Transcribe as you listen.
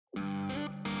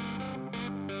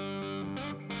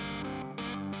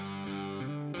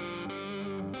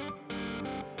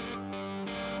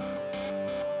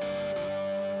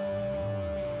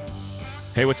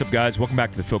Hey, what's up, guys? Welcome back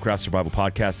to the Fieldcraft Survival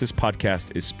Podcast. This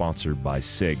podcast is sponsored by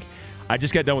SIG. I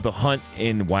just got done with a hunt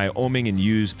in Wyoming and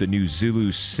used the new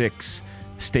Zulu 6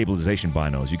 stabilization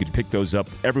binos. You can pick those up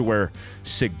everywhere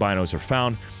SIG binos are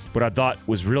found. What I thought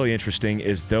was really interesting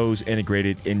is those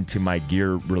integrated into my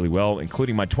gear really well,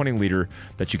 including my 20-liter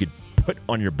that you could put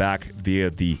on your back via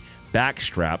the back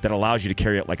strap that allows you to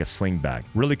carry it like a sling bag.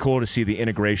 Really cool to see the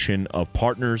integration of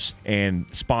partners and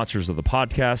sponsors of the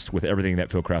podcast with everything that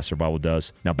Fieldcraft Survival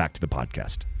does. Now back to the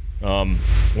podcast.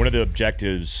 One of the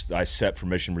objectives I set for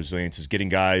Mission Resilience is getting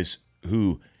guys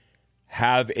who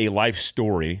have a life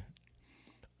story,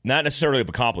 not necessarily of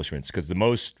accomplishments, because the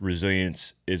most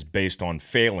resilience is based on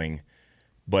failing,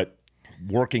 but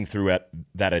working through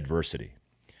that adversity.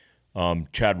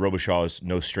 Chad Robichaud is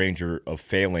no stranger of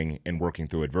failing and working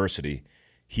through adversity.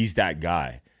 He's that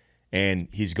guy. And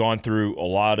he's gone through a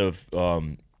lot of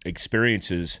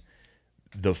experiences.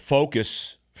 The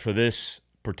focus for this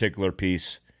particular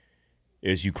piece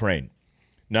is Ukraine.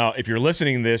 Now, if you're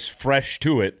listening to this fresh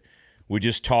to it, we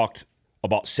just talked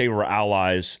about Save Our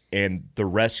Allies and the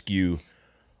rescue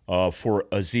for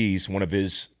Aziz, one of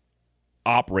his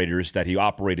operators that he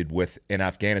operated with in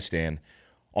Afghanistan,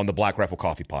 on the Black Rifle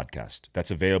Coffee podcast. That's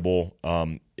available.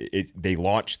 They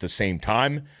launched the same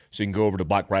time, so you can go over to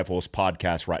Black Rifle's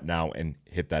podcast right now and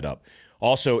hit that up.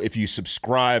 Also, if you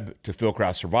subscribe to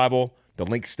Fieldcraft Survival, the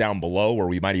link's down below, or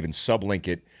we might even sublink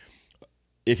it.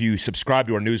 If you subscribe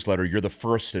to our newsletter, you're the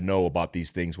first to know about these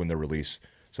things when they're released.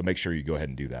 So make sure you go ahead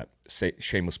and do that.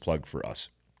 Shameless plug for us.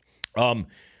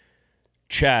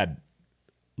 Chad,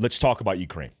 let's talk about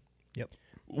Ukraine. Yep.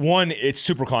 One, it's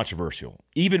super controversial.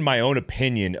 Even my own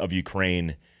opinion of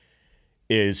Ukraine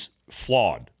is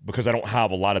flawed because I don't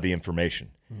have a lot of the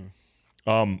information.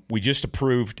 Mm-hmm. We just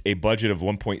approved a budget of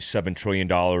 $1.7 trillion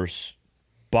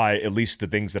by at least the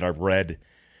things that I've read.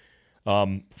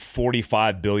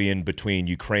 $45 billion between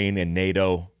Ukraine and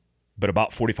NATO, but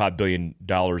about $45 billion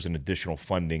in additional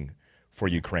funding for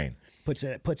Ukraine. Puts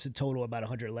a total about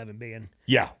 $111 billion.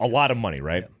 Yeah, a lot of money,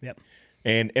 right? Yep.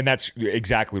 And that's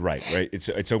exactly right?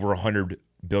 It's over $100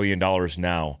 billion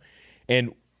now.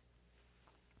 And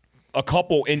a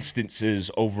couple instances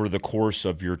over the course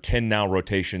of your 10 now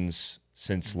rotations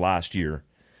since last year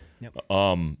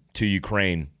to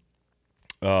Ukraine,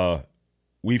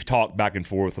 we've talked back and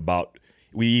forth about,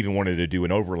 we even wanted to do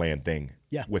an overland thing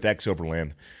with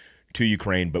X-Overland to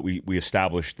Ukraine, but we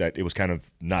established that it was kind of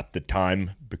not the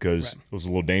time because it was a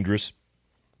little dangerous.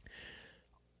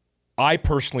 I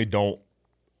personally don't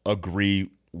agree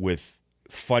with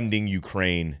funding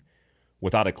Ukraine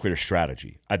without a clear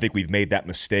strategy. I think we've made that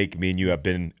mistake. Me and you have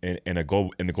been in the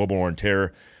global war on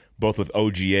terror, both with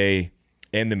OGA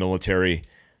and the military,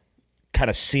 kind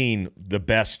of seen the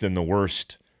best and the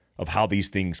worst of how these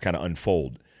things kind of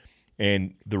unfold.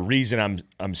 And the reason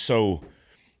I'm so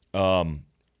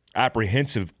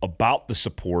apprehensive about the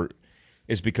support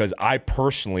is because I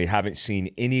personally haven't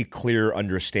seen any clear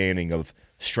understanding of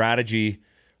strategy,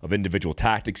 of individual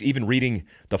tactics. Even reading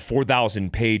the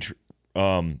 4,000-page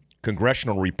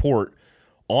congressional report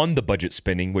on the budget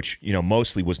spending, which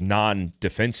mostly was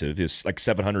non-defensive, is like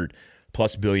 $700+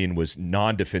 billion was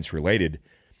non-defense related.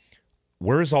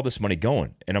 Where is all this money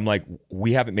going? And I'm like,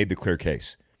 we haven't made the clear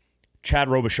case. Chad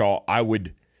Robichaud, I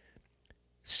would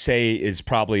say, is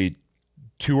probably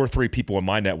 2 or 3 people in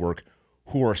my network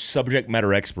who are subject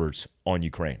matter experts on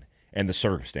Ukraine and the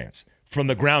circumstance from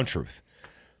the ground truth.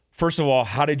 First of all,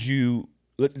 how did you,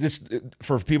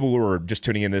 for people who are just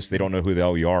tuning in this, they don't know who the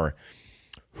hell you are.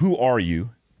 Who are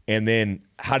you? And then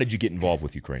how did you get involved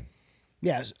with Ukraine?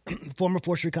 Yeah, former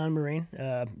Force Recon Marine.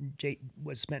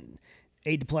 Spent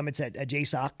 8 deployments at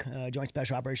JSOC, Joint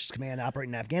Special Operations Command,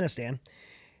 operating in Afghanistan.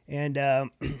 And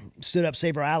stood up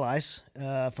Save Our Allies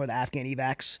for the Afghan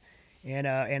evacs, and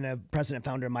a president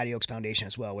founder of Mighty Oaks Foundation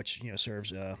as well, which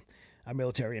serves our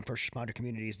military and first responder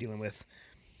communities dealing with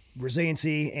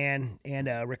resiliency and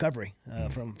recovery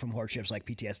from hardships like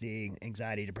PTSD,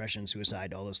 anxiety, depression,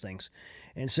 suicide, all those things.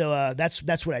 And so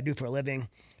that's what I do for a living.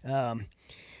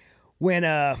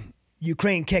 When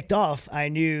Ukraine kicked off, I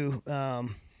knew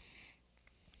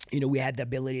we had the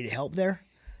ability to help there.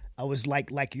 I was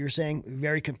like you're saying,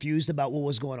 very confused about what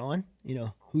was going on.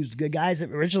 Who's the good guys?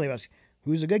 Originally, it was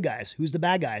who's the good guys, who's the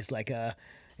bad guys.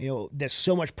 There's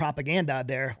so much propaganda out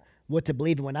there, what to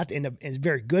believe and what not to. And it's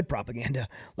very good propaganda.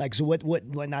 So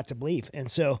what not to believe. And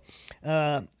so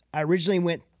I originally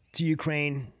went to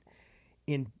Ukraine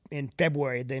in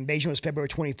February. The invasion was February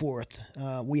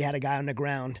 24th. We had a guy on the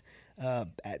ground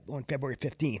on February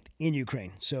 15th in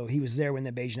Ukraine. So he was there when the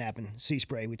invasion happened. Sea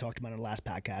Spray, we talked about in the last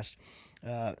podcast.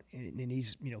 And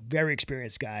he's, very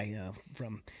experienced guy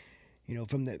from,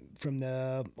 from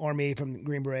the Army, from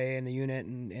Green Beret and the unit,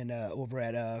 and over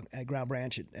at Ground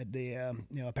Branch at the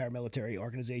paramilitary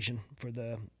organization for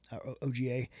the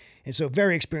OGA, and so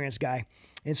very experienced guy,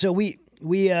 and so we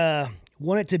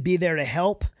wanted to be there to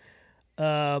help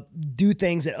do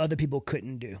things that other people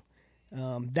couldn't do.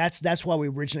 That's why we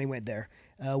originally went there.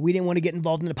 We didn't want to get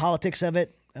involved in the politics of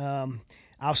it.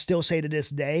 I'll still say to this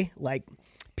day, like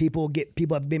people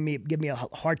have give me a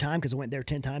hard time because I went there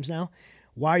 10 times now.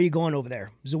 Why are you going over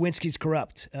there? Zawinski's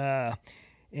corrupt,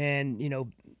 and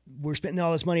we're spending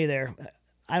all this money there.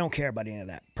 I don't care about any of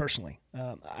that personally.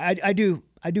 I do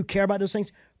care about those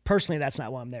things. Personally, that's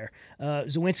not why I'm there.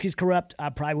 Zawinski's corrupt. I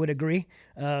probably would agree.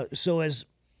 So is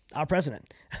our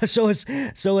president. so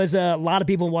is a lot of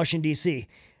people in Washington, D.C.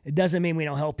 It doesn't mean we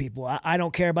don't help people. I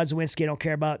don't care about Zawinski. I don't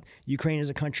care about Ukraine as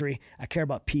a country. I care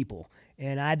about people.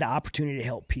 And I had the opportunity to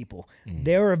help people.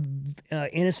 There are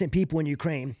innocent people in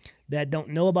Ukraine that don't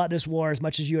know about this war as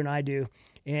much as you and I do,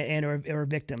 and are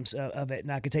victims of it.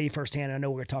 And I can tell you firsthand, I know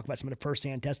we're going to talk about some of the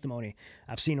firsthand testimony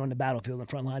I've seen on the battlefield in the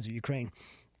front lines of Ukraine.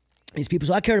 These people.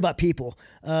 So I cared about people.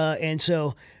 And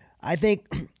so I think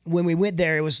when we went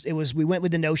there, we went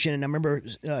with the notion, and I remember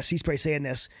Seaspray saying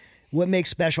this, what makes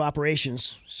special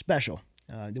operations special?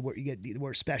 You get the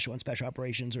word special in special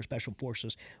operations or special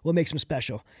forces. What makes them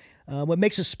special? What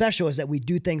makes us special is that we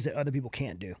do things that other people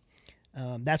can't do.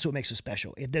 That's what makes us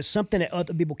special. If there's something that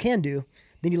other people can do,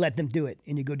 then you let them do it,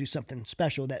 and you go do something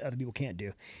special that other people can't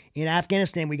do. In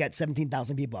Afghanistan, we got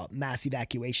 17,000 people out, mass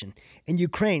evacuation. In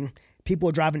Ukraine, people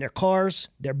are driving their cars,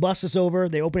 their buses over,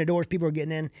 they open the doors, people are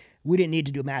getting in. We didn't need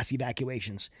to do mass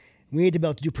evacuations. We need to be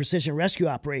able to do precision rescue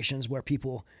operations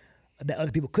that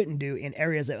other people couldn't do in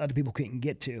areas that other people couldn't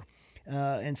get to.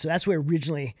 And so that's what we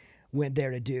originally went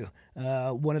there to do.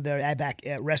 One of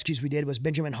the rescues we did was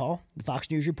Benjamin Hall, the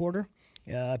Fox News reporter.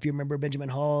 If you remember Benjamin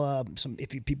Hall,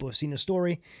 people have seen the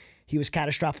story, he was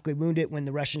catastrophically wounded when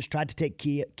the Russians tried to take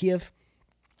Kiev.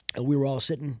 We were all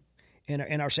sitting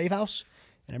in our safe house.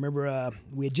 And I remember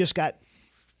we had just got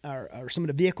some of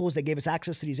the vehicles that gave us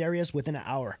access to these areas within an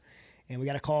hour. And we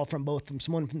got a call from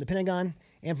someone from the Pentagon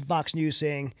and from Fox News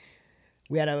saying,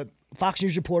 we had a Fox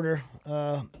News reporter,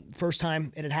 first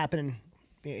time it had happened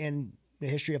in the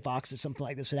history of Fox that something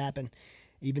like this had happened,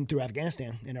 even through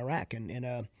Afghanistan and Iraq.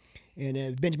 And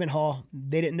Benjamin Hall,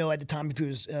 they didn't know at the time if he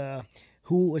was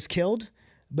who was killed,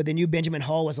 but they knew Benjamin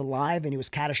Hall was alive and he was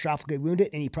catastrophically wounded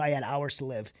and he probably had hours to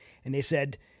live. And they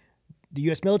said, the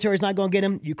U.S. military is not going to get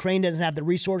him. Ukraine doesn't have the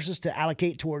resources to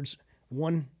allocate towards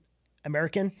one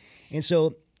American. And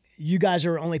so you guys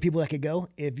are the only people that could go.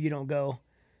 If you don't go,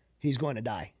 he's going to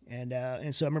die. And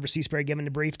so I remember Seaspray giving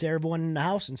the brief to everyone in the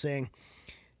house and saying,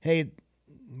 hey,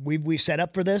 we've set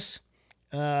up for this.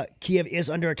 Kiev is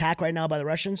under attack right now by the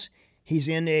Russians. He's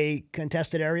in a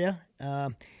contested area.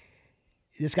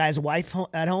 This guy has a wife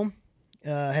at home,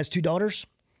 has 2 daughters,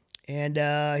 and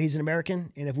he's an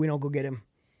American. And if we don't go get him,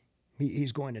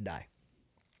 he's going to die.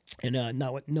 And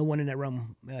no one in that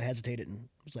room hesitated and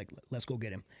was like, let's go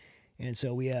get him. And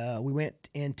so we went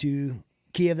into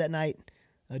Kiev that night.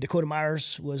 Dakota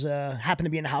Myers was happened to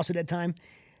be in the house at that time.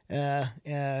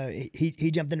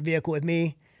 He jumped in the vehicle with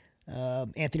me.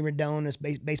 Anthony Rendon, this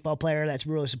baseball player that's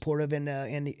really supportive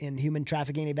in human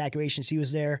trafficking evacuations, he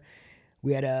was there.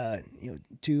 We had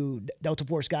 2 Delta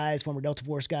Force guys, former Delta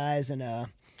Force guys, and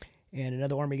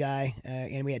another Army guy,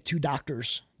 and we had 2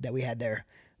 doctors that we had there.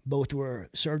 Both were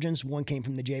surgeons. One came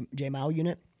from the JMAL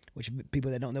unit, which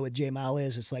people that don't know what JMAL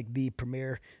is, it's like the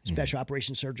premier special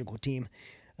operations surgical team.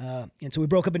 And so we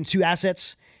broke up into 2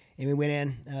 assets, and we went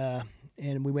in,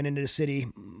 and we went into the city.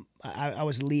 I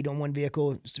was the lead on one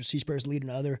vehicle. Seaspray's lead on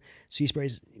the other.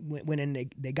 Seaspray's went in.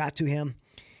 They got to him,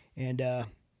 and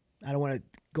I don't want to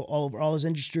go all over all his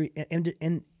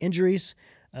injuries,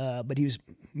 but he was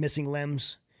missing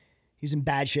limbs. He was in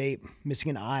bad shape, missing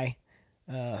an eye,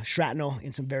 shrapnel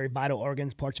in some very vital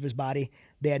organs, parts of his body.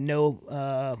 They had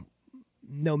no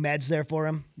meds there for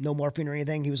him, no morphine or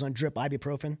anything. He was on drip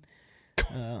ibuprofen.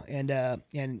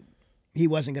 And he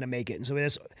wasn't going to make it. And so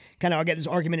this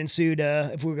argument ensued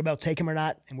if we were about to take him or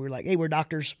not. And we were like, hey, we're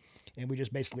doctors. And we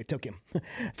just basically took him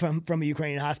from a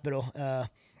Ukrainian hospital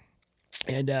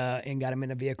and got him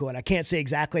in a vehicle. And I can't say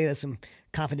exactly, there's some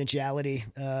confidentiality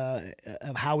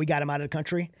of how we got him out of the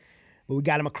country. But we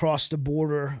got him across the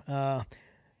border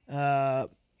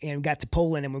and got to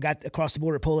Poland, and we got across the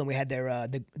border to Poland. We had their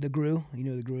the GRU. You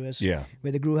know who the GRU is? Yeah. We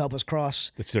had the GRU help us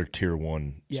cross. That's their tier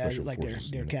 1 special like forces.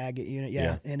 their CAG unit.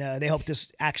 Yeah. And they helped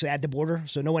us actually at the border.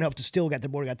 So no one helped us still. Got to the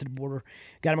border,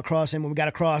 got him across. And when we got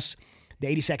across, the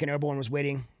 82nd Airborne was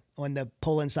waiting on the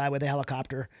Poland side with a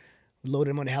helicopter.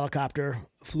 loaded him on a helicopter,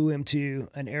 flew him to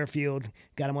an airfield,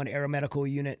 got him on an aeromedical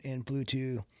unit, and flew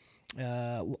to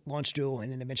Launchstool,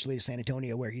 and then eventually to San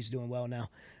Antonio, where he's doing well now.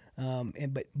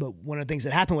 But one of the things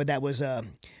that happened with that was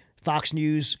Fox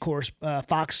News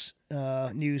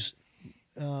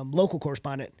local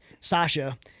correspondent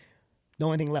Sasha. The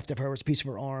only thing left of her was a piece of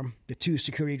her arm. The two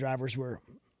security drivers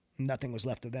nothing was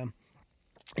left of them.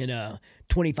 And a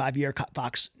 25-year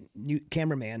Fox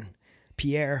cameraman,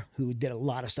 Pierre, who did a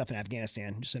lot of stuff in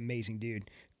Afghanistan, just an amazing dude,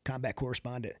 combat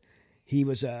correspondent. He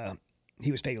was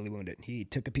fatally wounded. He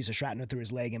took a piece of shrapnel through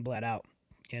his leg and bled out.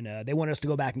 And they wanted us to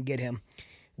go back and get him.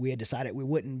 We had decided we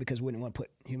wouldn't because we wouldn't want to put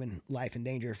human life in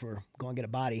danger for going to get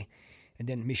a body. And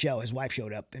then Michelle, his wife,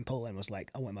 showed up in Poland and was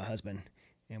like, I want my husband.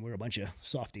 And we were a bunch of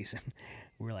softies. And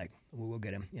we were like, we'll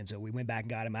get him. And so we went back and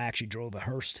got him. I actually drove a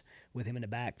hearse with him in the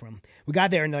back. We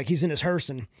got there, and like he's in his hearse,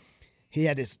 and he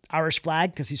had his Irish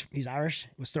flag because he's Irish.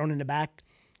 It was thrown in the back.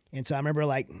 And so I remember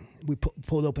like we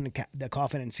pulled open the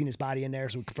coffin and seen his body in there,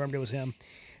 so we confirmed it was him.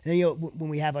 And then, when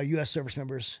we have our U.S. service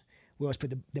members, we always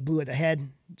put the blue at the head,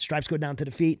 stripes go down to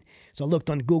the feet. So I looked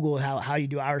on Google how you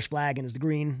do Irish flag, and it's the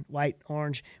green, white,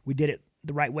 orange. We did it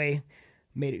the right way,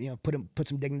 made it, put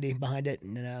some dignity behind it.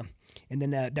 And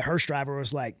then the hearse driver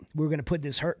was like, we were going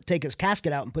to take his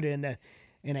casket out and put it in an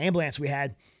ambulance we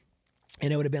had.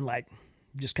 And it would have been like,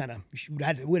 just kind of,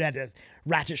 we'd have to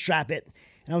ratchet strap it.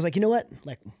 And I was like, you know what?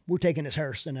 Like, we're taking this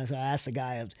hearse. And so I asked the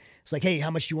guy, it's like, hey, how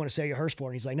much do you want to sell your hearse for?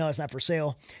 And he's like, no, it's not for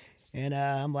sale. And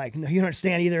I'm like, no, you don't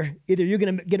understand either. Either you're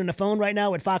going to get on the phone right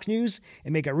now with Fox News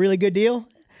and make a really good deal,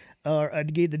 or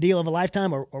the deal of a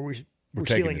lifetime, or we're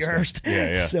stealing your hearse.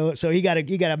 Yeah. So I'm sure he got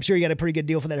a pretty good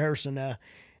deal for that hearse, and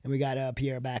we got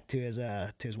Pierre back to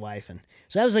his wife, and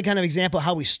so that was the kind of example of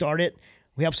how we started.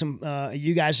 We helped some.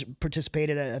 You guys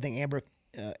participated. I think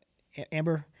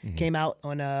Amber came out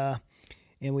on, and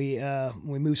we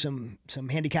moved some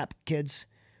handicapped kids.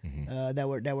 That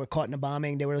were caught in a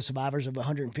bombing. They were the survivors of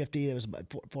 150. There was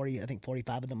about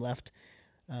 45 of them left,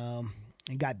 and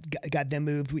got them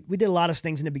moved. We did a lot of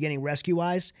things in the beginning, rescue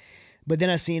wise, but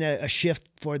then I seen a shift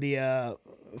for the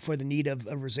need of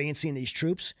resiliency in these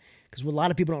troops, because what a lot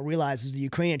of people don't realize is the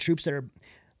Ukrainian troops that are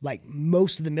like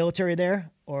most of the military there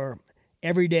are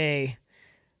everyday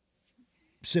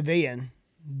civilian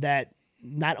that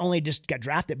not only just got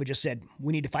drafted, but just said,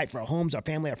 we need to fight for our homes, our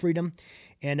family, our freedom.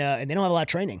 And they don't have a lot of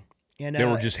training. And they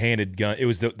were just handed gun.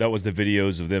 That was the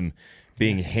videos of them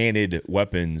being handed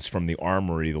weapons from the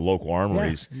armory, the local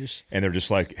armories. And they're just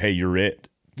like, hey, you're it.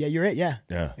 Yeah, you're it. Yeah.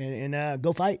 And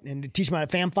go fight and teach them how to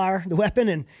fan fire the weapon.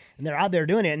 And they're out there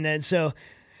doing it. And then, so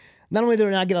not only do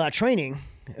they not get a lot of training,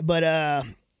 but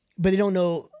they don't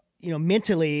know,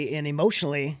 mentally and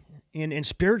emotionally and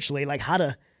spiritually, like how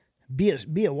to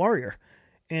be a warrior.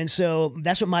 And so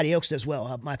that's what Mighty Oaks does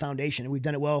well, my foundation. And we've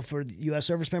done it well for U.S.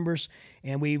 service members.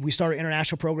 And we started an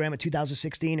international program in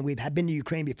 2016, and we've been to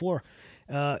Ukraine before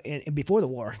before the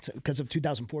war because of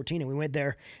 2014, and we went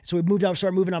there. So we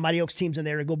started moving our Mighty Oaks teams in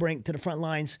there to go bring to the front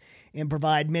lines and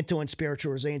provide mental and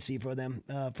spiritual resiliency for them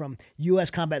from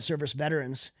U.S. combat service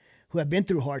veterans who have been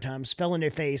through hard times, fell on their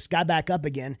face, got back up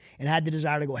again, and had the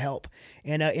desire to go help.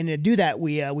 And to do that,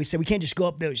 we said we can't just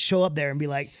show up there and be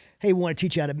like, hey, we want to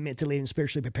teach you how to mentally and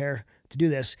spiritually prepare to do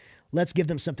this. Let's give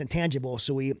them something tangible.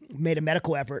 So we made a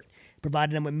medical effort,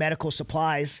 provided them with medical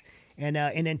supplies, and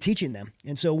then teaching them.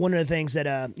 And so one of the things that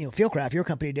Fieldcraft, your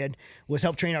company, did was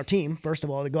help train our team, first of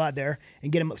all, to go out there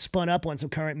and get them spun up on some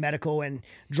current medical and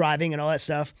driving and all that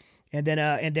stuff. And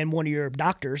then one of your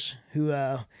doctors who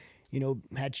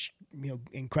had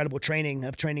incredible training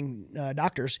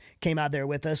doctors came out there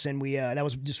with us, and we that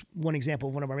was just one example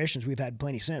of one of our missions. We've had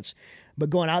plenty since, but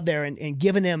going out there and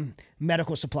giving them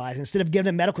medical supplies, instead of giving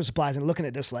them medical supplies and looking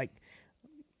at this like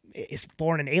it's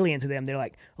foreign and alien to them, they're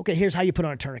like, okay, here's how you put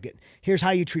on a tourniquet, here's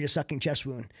how you treat a sucking chest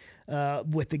wound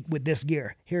with this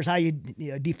gear, here's how you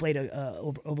deflate a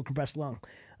overcompressed lung,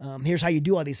 here's how you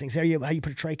do all these things, how you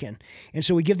put a trach in. And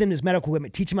so we give them this medical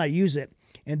equipment, teach them how to use it.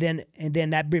 And then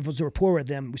that builds a rapport with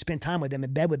them. We spend time with them,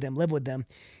 in bed with them, live with them,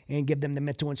 and give them the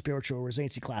mental and spiritual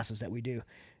resiliency classes that we do.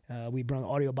 We bring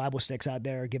audio Bible sticks out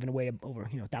there, giving away over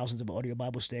thousands of audio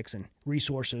Bible sticks and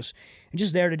resources, and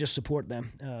just there to just support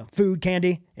them. Food,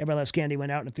 candy. Everybody loves candy.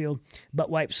 Went out in the field, butt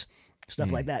wipes,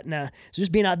 stuff like that. And so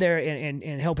just being out there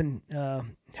and helping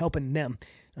them.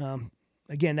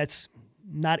 Again, that's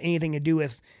not anything to do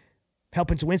with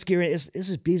helping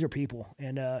Zawinski. These are people,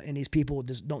 and these people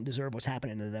just don't deserve what's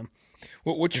happening to them.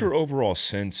 Well, what's your overall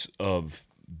sense of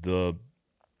the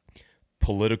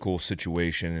political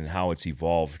situation and how it's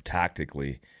evolved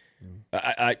tactically?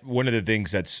 One of the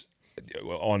things that's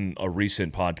on a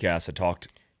recent podcast, I talked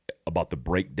about the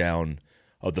breakdown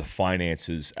of the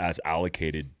finances as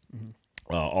allocated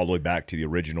all the way back to the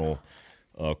original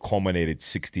culminated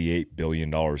 $68 billion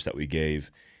that we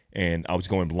gave. And I was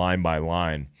going line by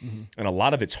line, and a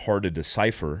lot of it's hard to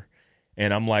decipher.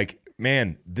 And I'm like,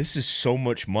 man, this is so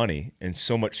much money and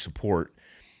so much support.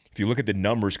 If you look at the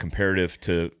numbers comparative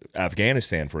to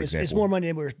Afghanistan, for example. It's more money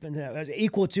than we were spending,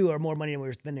 equal to or more money than we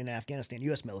were spending in Afghanistan,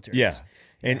 U.S. military. Yeah.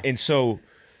 And so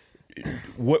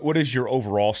what is your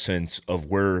overall sense of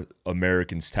where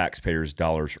Americans' taxpayers'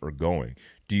 dollars are going?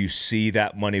 Do you see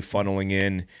that money funneling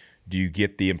in? Do you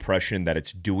get the impression that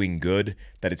it's doing good,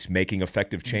 that it's making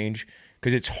effective change?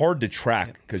 Because it's hard to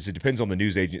track, because it depends on the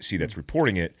news agency that's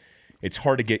reporting it. It's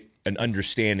hard to get an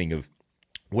understanding of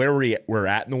where we're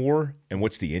at in the war and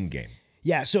what's the end game.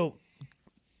 Yeah, so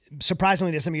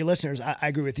surprisingly to some of your listeners, I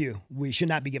agree with you. We should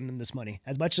not be giving them this money.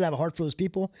 As much as I have a heart for those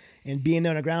people and being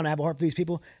there on the ground, I have a heart for these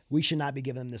people, we should not be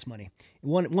giving them this money.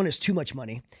 One is too much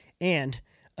money, and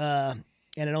I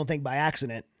don't think by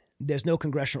accident, there's no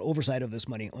congressional oversight of this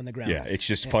money on the ground. Yeah, it's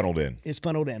just funneled in. It's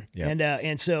funneled in. Yeah.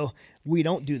 And so we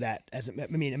don't do that.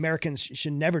 Americans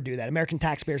should never do that. American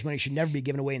taxpayers' money should never be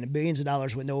given away in the billions of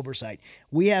dollars with no oversight.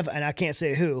 We have, and I can't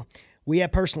say who, we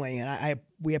have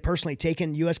personally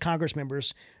taken U.S. Congress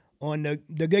members on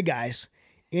the good guys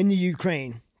in the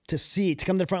Ukraine to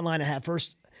come to the front line and have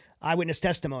first eyewitness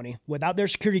testimony without their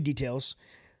security details,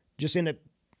 just in a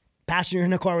passenger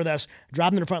in a car with us,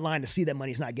 driving to the front line to see that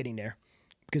money's not getting there,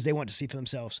 because they want to see for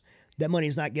themselves. That money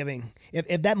is not giving.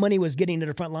 If that money was getting to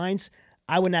the front lines,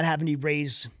 I would not have any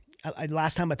raise.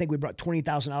 Last time I think we brought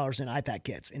 $20,000 in IFAK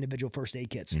kits, individual first aid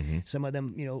kits. Some of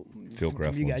them, Fieldcraft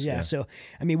from you guys, ones, yeah. So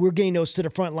we're getting those to the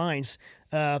front lines.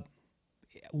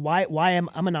 Why I'm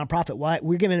a nonprofit? Why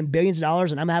we're giving them billions of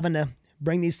dollars and I'm having to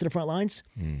bring these to the front lines?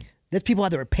 There's people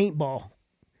out there with paintball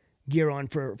gear on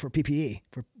for PPE,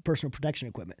 for personal protection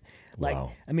equipment.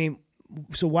 Wow.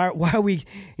 So why are we?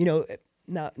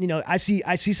 Now, I see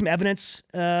some evidence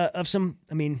of some.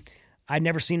 I've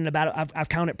never seen about it. I've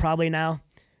counted probably now.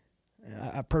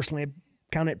 I personally have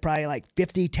counted probably like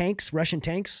 50 tanks, Russian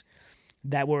tanks,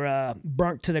 that were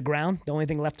burnt to the ground. The only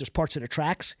thing left is parts of the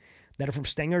tracks that are from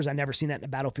Stingers. I've never seen that in a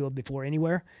battlefield before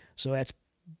anywhere. So that's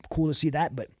cool to see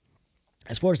that. But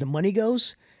as far as the money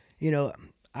goes,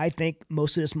 I think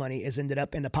most of this money has ended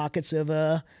up in the pockets of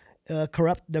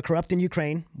corrupt in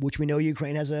Ukraine, which we know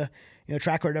Ukraine has a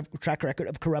track record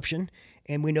of corruption,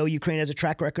 and we know Ukraine has a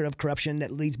track record of corruption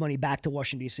that leads money back to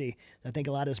Washington D.C. I think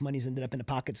a lot of this money's ended up in the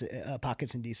pockets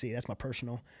in D.C. That's my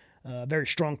very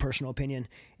strong personal opinion,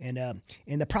 and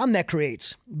the problem that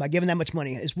creates by giving that much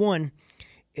money is one,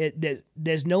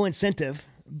 there's no incentive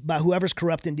by whoever's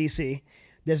corrupt in D.C.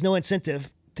 There's no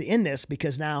incentive to end this,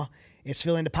 because now it's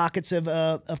filling the pockets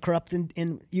of corrupt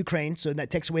in Ukraine, so that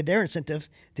takes away their incentive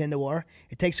to end the war.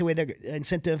 It takes away their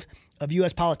incentive of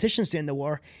U.S. politicians to end the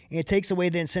war, and it takes away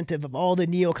the incentive of all the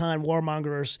neocon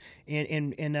warmongers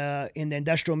in the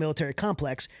industrial military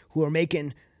complex who are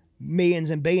making millions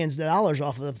and billions of dollars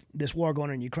off of this war going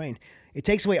on in Ukraine. It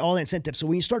takes away all the incentive. So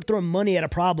when you start throwing money at a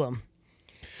problem,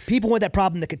 people want that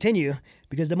problem to continue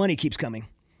because the money keeps coming.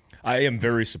 I am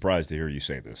very surprised to hear you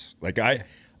say this.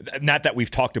 Not that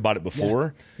we've talked about it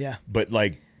before, but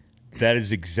that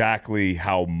is exactly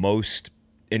how most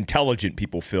intelligent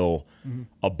people feel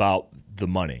about the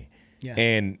money. Yeah.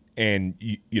 And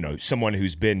someone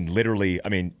who's been literally,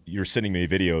 you're sending me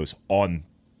videos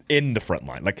in the front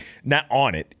line, not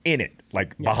on it, in it,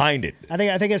 behind it. I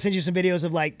think I sent you some videos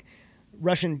of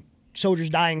Russian soldiers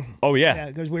dying. Oh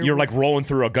yeah, you're rolling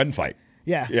through a gunfight.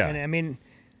 Yeah, yeah. And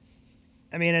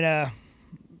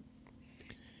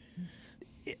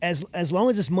as long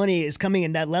as this money is coming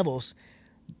in that levels,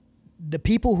 the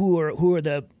people who are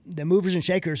the movers and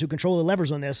shakers who control the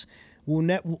levers on this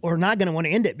are not going to want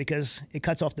to end it because it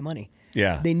cuts off the money.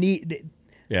 Yeah, they need.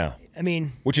 Yeah,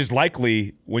 which is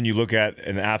likely when you look at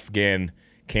an Afghan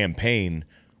campaign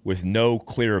with no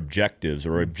clear objectives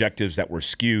or objectives that were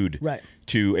skewed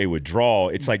to a withdrawal.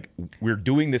 It's like we're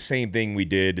doing the same thing we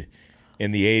did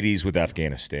in the 80s with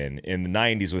Afghanistan, in the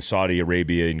 90s with Saudi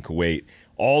Arabia and Kuwait.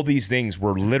 All these things,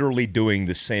 we're literally doing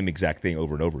the same exact thing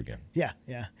over and over again. Yeah,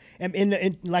 yeah.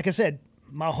 And like I said,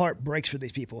 my heart breaks for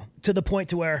these people to the point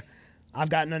to where I've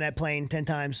gotten on that plane 10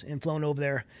 times and flown over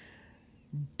there,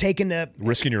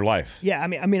 risking your life. Yeah,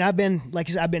 I've been, like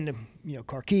you said, I've been to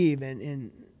Kharkiv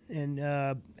and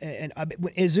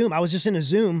Izum. I was just in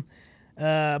Izum.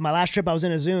 My last trip, I was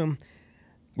in Izum,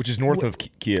 which is north of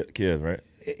Kiev, right?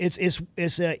 It's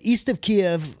east of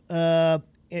Kiev.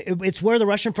 It's where the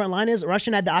Russian front line is.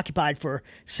 Russian had to occupy for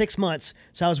 6 months.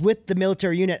 So I was with the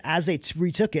military unit as they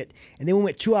retook it. And then we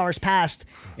went 2 hours past,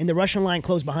 and the Russian line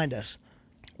closed behind us.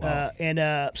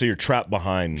 So you're trapped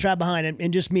behind.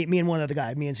 And just me and one other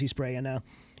guy, me and Sea Spray, and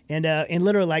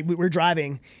literally like we're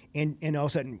driving, and all of a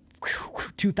sudden,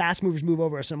 two fast movers move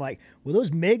over us, and I'm like, "Were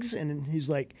those MiGs?" And he's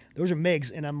like, "Those are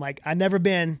MiGs," and I'm like, "I've never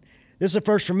been. This is a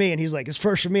first for me," and he's like, "It's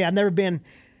first for me. I've been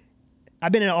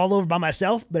in all over by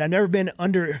myself, but I've never been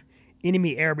under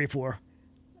enemy air before.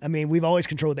 I mean, we've always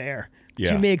controlled the air."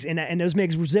 Yeah. Two MiGs, and those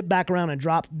MiGs were zipped back around and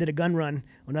dropped, did a gun run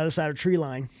on the other side of the tree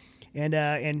line.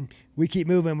 And we keep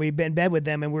moving. We've been in bed with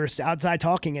them, and we're outside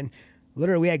talking. And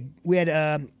literally, we had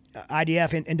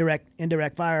IDF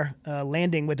indirect fire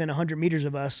landing within 100 meters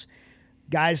of us.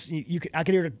 Guys, I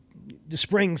could hear the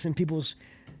springs in people's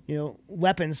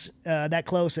weapons that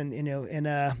close. And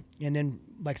then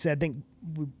like I said, I think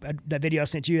that video I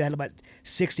sent you had about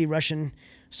 60 Russian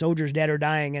soldiers dead or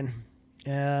dying.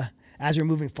 And as we were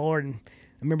moving forward, and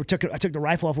I remember I took the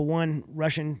rifle off of one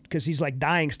Russian because he's like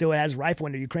dying still. It has his rifle,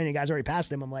 and the Ukrainian guy's already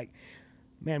passed him. I'm like,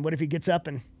 man, what if he gets up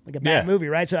and like a bad movie,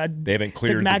 right? So they haven't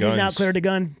cleared the guns. Out, cleared the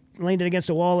gun, leaned it against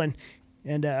the wall, and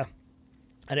I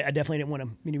definitely didn't want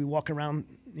to be walking around,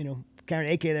 carrying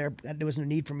an AK there. There was no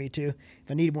need for me to. If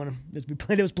I needed one,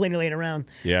 there was plenty laying around.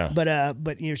 Yeah.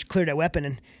 But cleared that weapon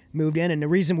and moved in. And the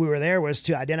reason we were there was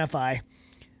to identify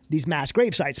these mass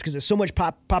grave sites because there's so much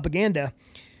propaganda.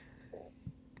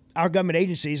 Our government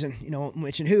agencies, and I won't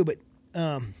mention who, but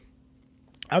our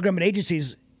government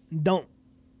agencies aren't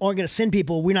going to send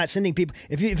people. We're not sending people.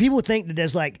 If people think that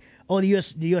there's like, the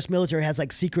U.S. military has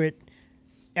like secret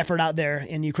effort out there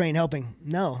in Ukraine helping,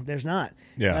 no, there's not.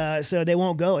 Yeah. So they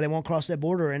won't go. They won't cross that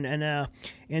border,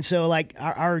 and so like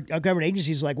our government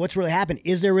agencies are like, what's really happened?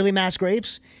 Is there really mass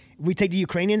graves? We take the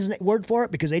Ukrainians' word for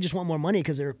it because they just want more money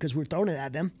because we're throwing it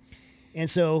at them, and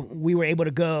so we were able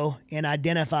to go and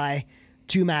identify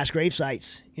 2 mass grave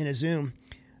sites in a Zoom,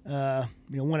 one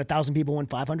 1,000 people, one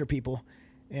 500 people,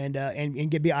 and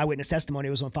give me eyewitness testimony.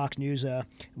 It was on Fox News.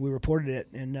 We reported it.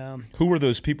 And who were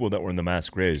those people that were in the mass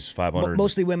graves? 500.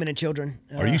 Mostly women and children.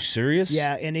 Are you serious?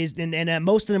 Yeah, and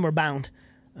most of them were bound.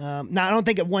 Now I don't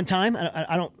think at one time.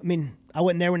 I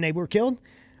wasn't there when they were killed,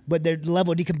 but their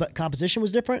level of decomposition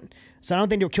was different. So I don't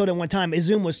think they were killed at one time.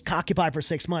 Izum was occupied for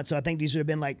 6 months, so I think these would have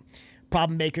been like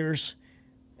problem makers.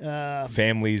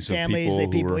 Families of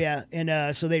people yeah,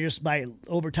 and so they just by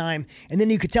over time, and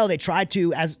then you could tell they tried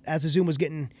to as the Zoom was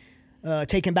getting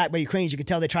taken back by Ukrainians. You could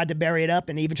tell they tried to bury it up,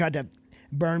 and they even tried to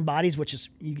burn bodies, which is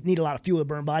you need a lot of fuel to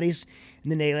burn bodies,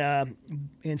 and then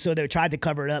they so they tried to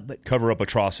cover it up, but cover up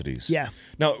atrocities. Yeah.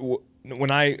 Now,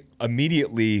 when I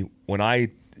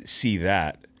see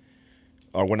that,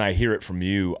 or when I hear it from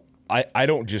you, I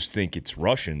don't just think it's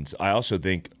Russians. I also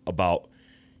think about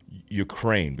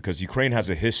Ukraine, because Ukraine has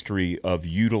a history of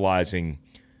utilizing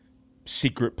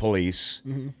secret police,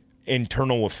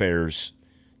 internal affairs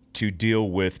to deal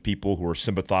with people who are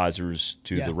sympathizers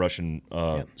to the Russian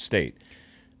state.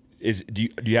 Do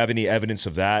you have any evidence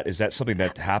of that? Is that something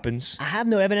that happens? I have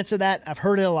no evidence of that. I've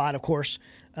heard it a lot, of course.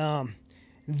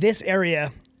 This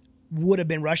area would have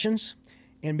been Russians,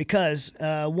 and because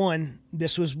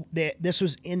this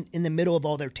was in the middle of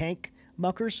all their tank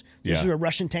muckers. This is where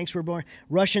Russian tanks were born.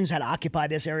 Russians had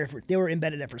occupied this area they were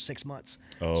embedded there for 6 months.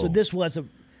 So this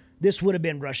would have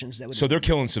been Russians. So they're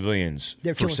killing civilians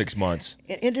for 6 months.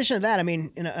 In addition to that,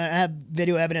 I have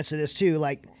video evidence of this too.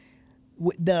 Like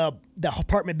the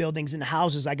apartment buildings and the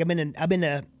houses. Like I've been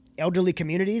to elderly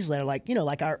communities that are like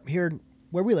like our here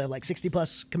where we live, like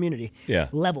 60+ community. Yeah.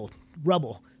 Leveled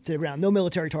rubble to the ground. No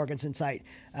military targets in sight.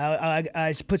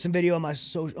 I put some video on my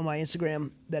Instagram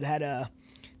that had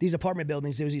these apartment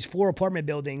buildings. There was these 4 apartment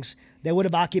buildings that would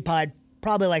have occupied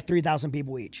probably like 3,000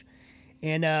 people each,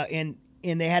 and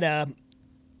they had a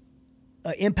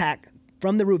impact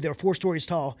from the roof. They were 4 stories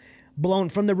tall, blown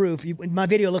from the roof. My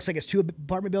video looks like it's 2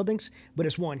 apartment buildings, but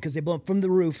it's 1 because they blown from the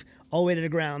roof all the way to the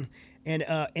ground, and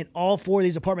all 4 of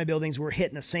these apartment buildings were hit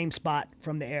in the same spot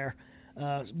from the air.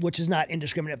 Which is not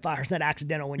indiscriminate fire. It's not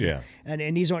accidental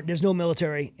and these aren't. There's no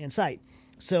military in sight.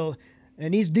 So,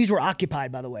 and these were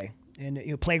occupied, by the way,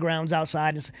 and playgrounds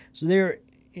outside. And so they're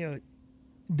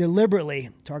deliberately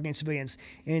targeting civilians.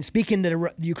 And speaking to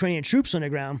the Ukrainian troops on the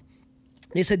ground,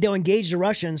 they said they'll engage the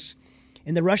Russians,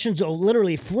 and the Russians will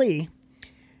literally flee,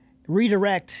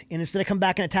 redirect, and instead of come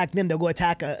back and attack them, they'll go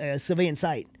attack a civilian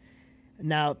site.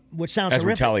 Now, which sounds as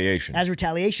horrific. As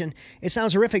retaliation. It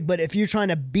sounds horrific, but if you're trying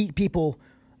to beat people,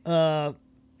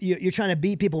 you're trying to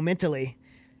beat people mentally,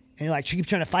 and you're like, keep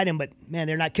trying to fight them, but man,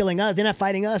 they're not killing us. They're not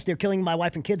fighting us. They're killing my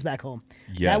wife and kids back home.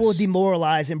 Yes. That will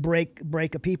demoralize and break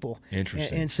a people.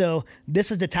 Interesting. And so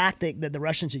this is the tactic that the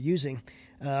Russians are using.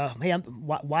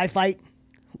 Why fight?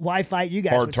 Why fight you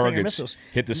guys Hard with Stinger targets missiles?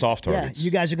 hit the soft targets. Yeah,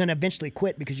 you guys are going to eventually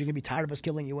quit because you're going to be tired of us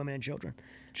killing your women and children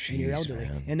and your Jeez, elderly.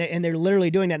 man. And they're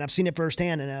literally doing that. And I've seen it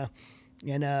firsthand. And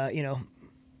you know,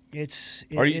 it's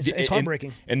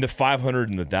heartbreaking. And the 500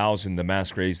 and the 1,000, the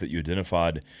mass graves that you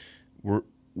identified,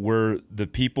 were the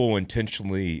people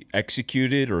intentionally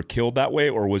executed or killed that way,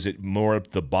 or was it more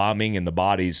of the bombing and the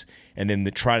bodies, and then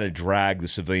trying to drag the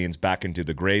civilians back into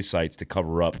the grave sites to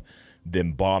cover up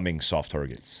them bombing soft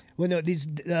targets? Well, no, these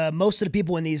most of the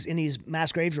people in these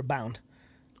mass graves were bound.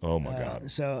 Oh my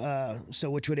God! So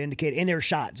which would indicate, and they were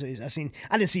shot. So I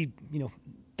didn't see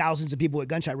thousands of people with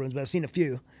gunshot wounds, but I've seen a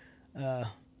few. I've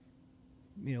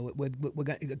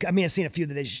seen a few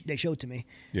that they showed to me.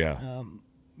 Yeah.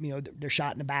 They're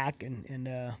shot in the back and in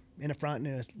the front,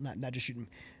 and not just shooting.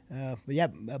 But yeah,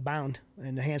 bound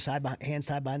and the hands tied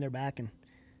behind their back and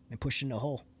pushed in the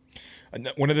hole.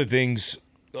 One of the things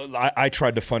I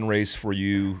tried to fundraise for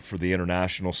you for the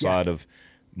international side of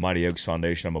Mighty Oaks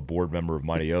Foundation. I'm a board member of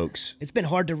Mighty Oaks. It's been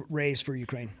hard to raise for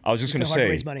Ukraine. I was just going to say,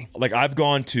 raise money. Like I've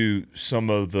gone to some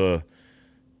of the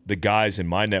guys in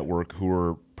my network who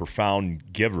are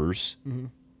profound givers,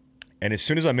 and as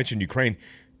soon as I mentioned Ukraine,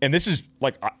 and this is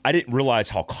like I didn't realize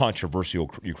how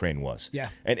controversial Ukraine was. Yeah,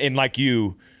 and like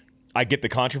you, I get the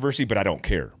controversy, but I don't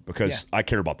care because I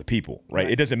care about the people.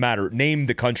 Right? It doesn't matter. Name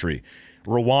the country.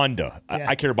 Rwanda.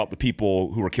 I care about the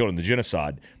people who were killed in the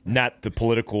genocide, not the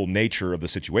political nature of the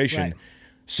situation. Right.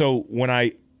 So when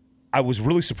I was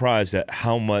really surprised at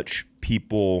how much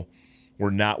people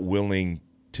were not willing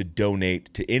to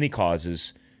donate to any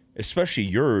causes, especially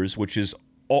yours, which is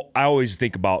I always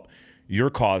think about your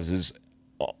causes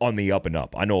on the up and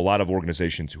up. I know a lot of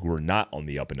organizations who are not on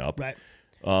the up and up. Right.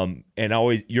 And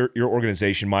always your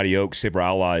organization, Mighty Oaks, Save Our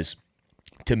Allies,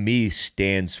 to me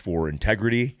stands for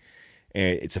integrity.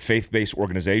 And it's a faith-based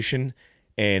organization,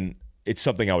 and it's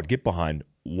something I would get behind.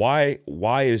 Why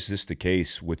is this the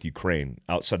case with Ukraine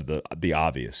outside of the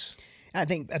obvious? I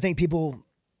think people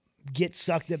get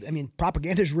sucked up. I mean,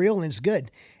 propaganda is real and it's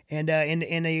good, and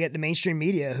you get the mainstream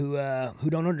media who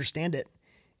don't understand it,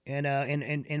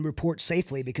 and report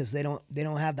safely because they don't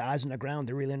have the eyes on the ground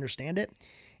to really understand it,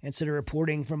 instead of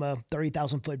reporting from a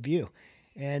 30,000-foot view,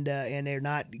 and they're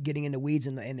not getting in the weeds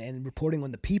and reporting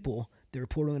on the people. They're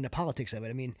reporting on the politics of it.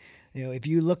 I mean, if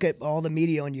you look at all the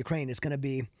media on Ukraine, it's going to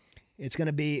be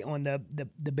on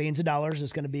the billions of dollars.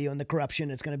 It's going to be on the corruption.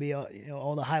 It's going to be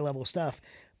all the high level stuff.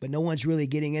 But no one's really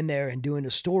getting in there and doing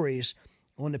the stories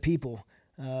on the people.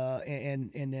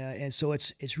 And so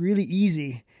it's really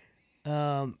easy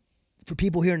for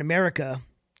people here in America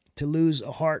to lose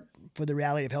a heart for the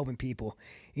reality of helping people.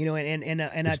 And It's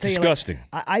I tell disgusting. you,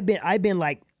 like, I've been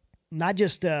like not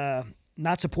just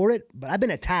not supported, but I've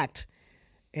been attacked.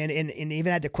 And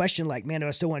even had to question, like, man, do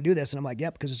I still want to do this? And I'm like,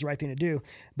 yep, because it's the right thing to do.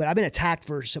 But I've been attacked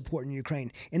for supporting Ukraine.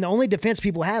 And the only defense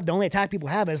people have, the only attack people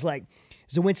have is like,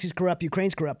 Zelensky's corrupt,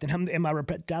 Ukraine's corrupt. And my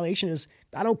retaliation is,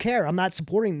 I don't care. I'm not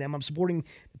supporting them. I'm supporting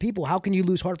the people. How can you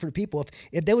lose heart for the people?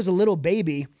 If there was a little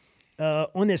baby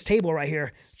on this table right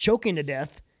here choking to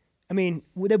death, I mean,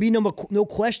 would there be no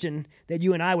question that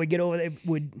you and I would get over there,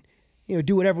 would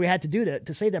do whatever we had to do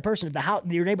to save that person.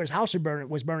 If your neighbor's house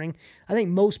was burning, I think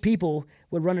most people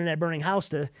would run in that burning house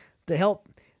to help.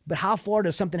 But how far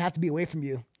does something have to be away from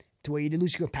you to where you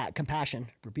lose your compassion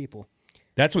for people?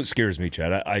 That's what scares me,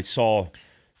 Chad. I saw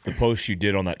the post you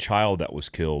did on that child that was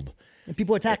killed. And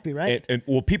people attack me, right? And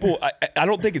people, I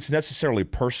don't think it's necessarily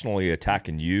personally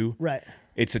attacking you. Right.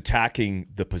 It's attacking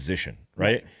the position,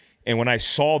 right? And when I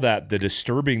saw that, the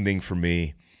disturbing thing for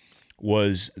me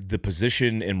was the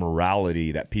position and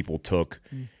morality that people took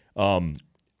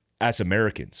as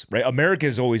Americans, right? America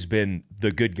has always been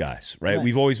the good guys, right?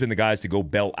 We've always been the guys to go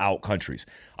bail out countries.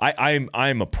 I'm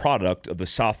a product of the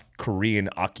South Korean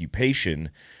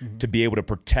occupation to be able to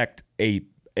protect a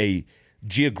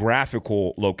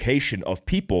geographical location of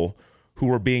people who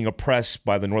were being oppressed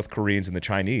by the North Koreans and the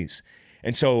Chinese,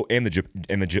 and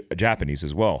the Japanese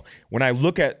as well. When I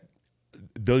look at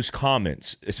those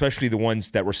comments, especially the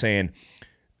ones that were saying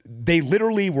they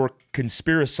literally were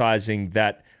conspiracizing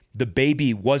that the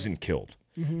baby wasn't killed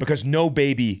because no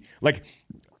baby, like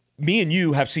me and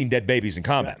you have seen dead babies in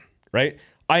combat, right?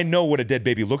 I know what a dead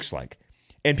baby looks like.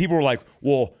 And people were like,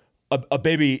 well, that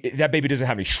baby doesn't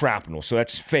have any shrapnel, so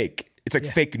that's fake. It's like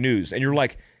fake news. And you're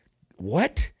like,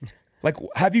 what? Like,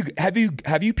 have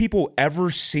you people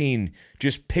ever seen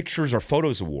just pictures or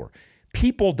photos of war?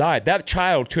 People died. That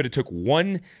child could have took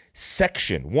one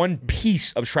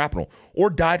piece of shrapnel, or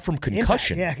died from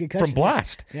concussion, from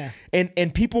blast. Yeah.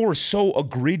 And people were so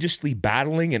egregiously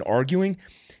battling and arguing.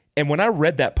 And when I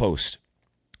read that post,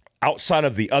 outside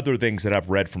of the other things that I've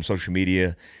read from social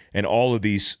media and all of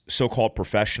these so-called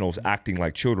professionals acting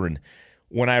like children,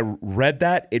 when I read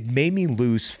that, it made me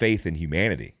lose faith in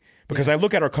humanity. Because I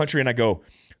look at our country and I go,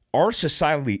 our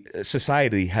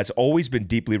society has always been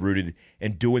deeply rooted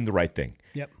in doing the right thing.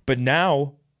 Yep. But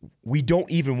now we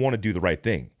don't even want to do the right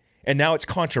thing. And now it's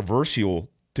controversial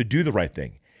to do the right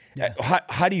thing. Yeah.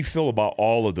 How do you feel about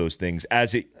all of those things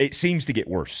as it seems to get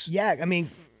worse? Yeah, I mean,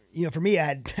 for me,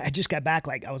 I just got back,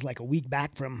 I was a week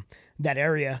back from that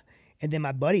area. And then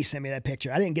my buddy sent me that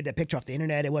picture. I didn't get that picture off the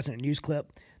internet. It wasn't a news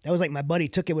clip. That was my buddy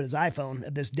took it with his iPhone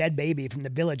of this dead baby from the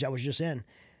village I was just in.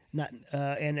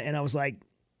 And I was like,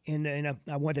 and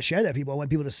I wanted to share that with people. I want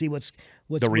people to see what's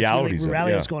the realities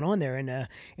what's going on there.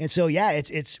 And so yeah,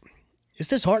 it's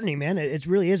disheartening, man. It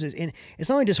really is. And it's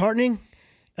not only disheartening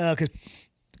because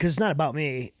it's not about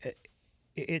me.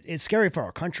 It's scary for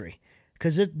our country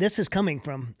because this is coming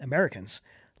from Americans.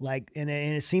 And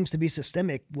it seems to be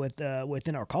systemic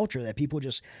within our culture that people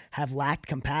just have lacked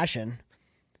compassion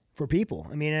for people.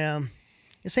 I mean,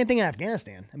 the same thing in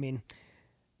Afghanistan. I mean,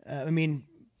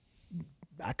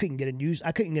 I couldn't get a news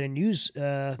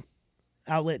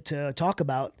outlet to talk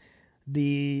about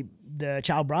the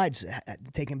child brides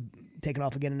taken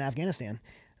off again in Afghanistan,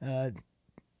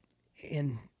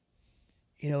 and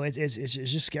it's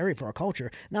just scary for our culture.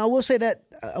 Now I will say that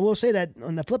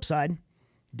on the flip side,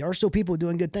 there are still people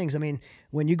doing good things. I mean,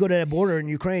 when you go to the border in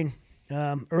Ukraine,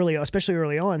 especially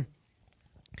early on,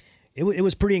 it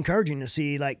was pretty encouraging to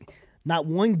see not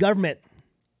one government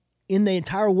in the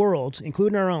entire world,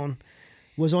 including our own,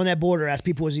 was on that border as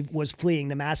people was fleeing,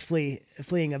 the mass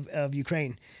fleeing of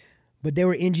Ukraine. But there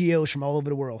were NGOs from all over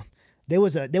the world. There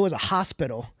was a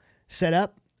hospital set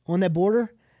up on that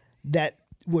border that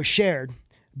was shared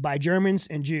by Germans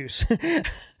and Jews,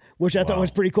 which I thought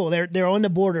was pretty cool. They're on the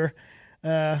border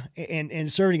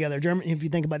and serving together. If you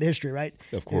think about the history, right?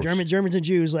 Of course. Germans and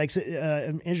Jews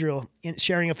in Israel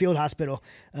sharing a field hospital.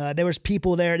 There was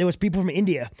people there. There was people from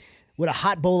India with a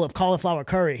hot bowl of cauliflower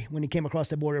curry when he came across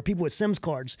the border. People with SIM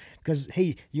cards because,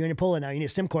 hey, you're in Poland now. You need a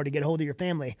SIM card to get a hold of your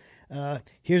family.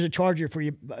 Here's a charger for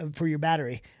your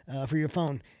battery, for your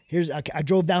phone. I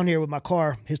drove down here with my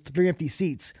car. Here's 3 empty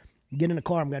seats. Get in the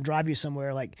car. I'm going to drive you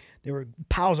somewhere. There were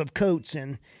piles of coats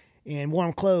and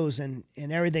warm clothes and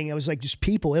everything. It was just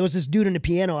people. It was this dude in the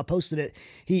piano. I posted it.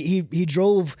 He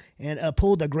drove and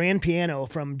pulled a grand piano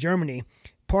from Germany,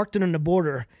 parked it on the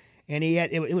border, and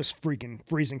it was freaking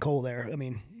freezing cold there. I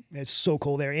mean, it's so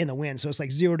cold there in the wind. So it's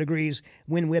 0 degrees,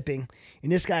 wind whipping.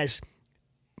 And this guy's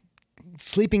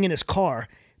sleeping in his car,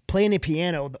 playing the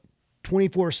piano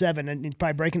 24/7 and he's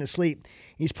probably breaking his sleep.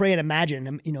 He's praying, imagine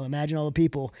all the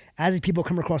people. As these people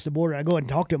come across the border, I go and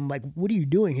talk to him. I'm like, what are you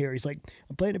doing here? He's like,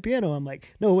 I'm playing the piano. I'm like,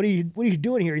 no, what are you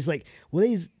doing here? He's like, well,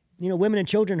 these, women and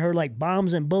children heard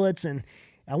bombs and bullets and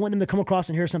I want them to come across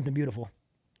and hear something beautiful.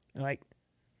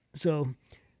 So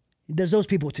there's those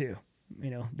people too,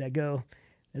 that go,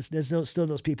 there's still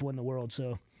those people in the world.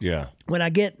 So yeah, when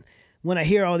I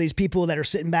hear all these people that are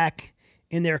sitting back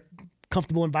in their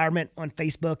comfortable environment on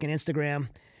Facebook and Instagram,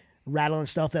 rattling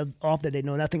stuff off that they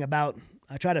know nothing about,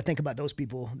 I try to think about those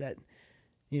people that,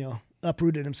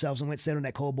 uprooted themselves and went sit on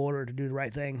that cold border to do the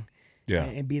right thing,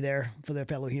 and be there for their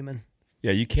fellow human.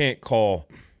 Yeah, you can't call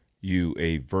you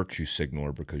a virtue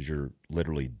signaler because you're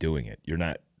literally doing it. You're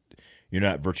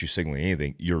not virtue signaling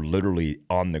anything. You're literally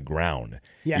on the ground.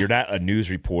 Yeah. You're not a news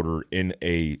reporter in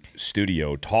a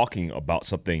studio talking about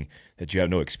something that you have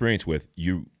no experience with.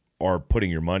 You are putting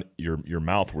your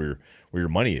mouth where your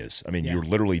money is. I mean, you're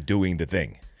literally doing the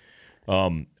thing.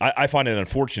 I find it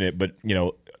unfortunate, but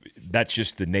that's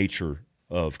just the nature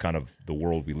of kind of the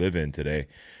world we live in today.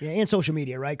 Yeah, and social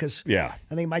media, right? Because I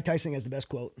think Mike Tyson has the best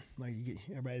quote.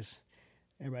 Everybody's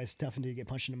tough until you get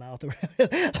punched in the mouth.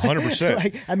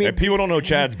 100%. And people don't know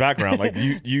Chad's background.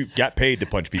 You got paid to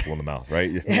punch people in the mouth,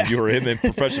 right? Yeah. You were a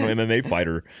professional MMA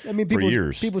fighter for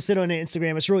years. People sit on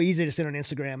Instagram. It's real easy to sit on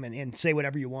Instagram and say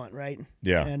whatever you want, right?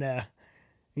 Yeah. And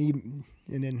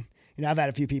then I've had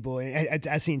a few people.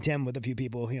 I've seen Tim with a few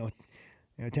people.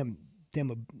 Tim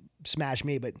would smash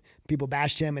me, but people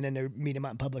bashed him, and then they meet him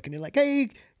out in public, and they're like, "Hey,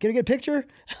 can I get a picture?"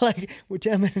 With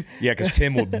Tim. Yeah, because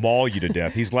Tim would maul you to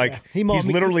death. He's he's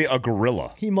literally a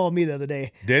gorilla. He mauled me the other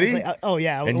day. Did he? Oh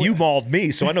yeah. And you mauled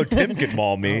me, so I know Tim could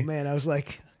maul me. Oh man, I was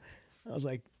like,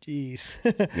 geez.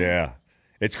 Yeah,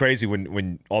 it's crazy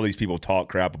when all these people talk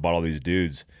crap about all these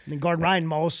dudes. And Gordon Ryan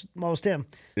mauls Tim.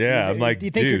 Yeah, I'm like,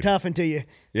 you think you're tough until you.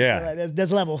 Yeah.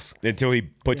 There's levels. Until he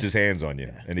puts his hands on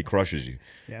you and he crushes you.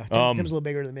 Yeah, Tim's a little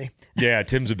bigger than me. Yeah,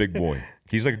 Tim's a big boy.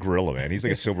 He's like a gorilla, man. He's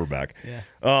like a silverback. Yeah.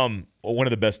 One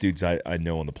of the best dudes I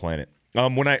know on the planet.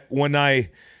 When I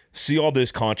see all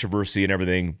this controversy and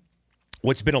everything,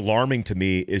 what's been alarming to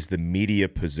me is the media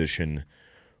position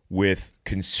with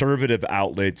conservative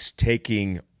outlets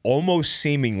taking almost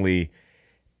seemingly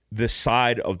the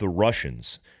side of the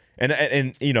Russians.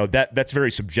 And you know, that's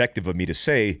very subjective of me to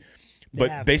say,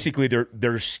 but basically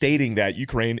they're stating that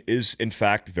Ukraine is in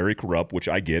fact very corrupt, which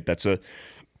I get. That's a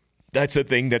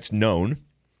thing that's known,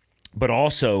 but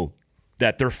also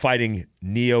that they're fighting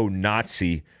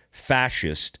neo-Nazi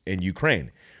fascist in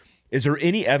Ukraine. Is there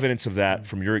any evidence of that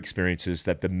from your experiences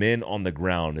that the men on the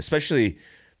ground, especially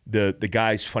the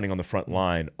guys fighting on the front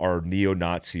line, are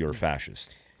neo-Nazi or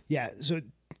fascist? Yeah, so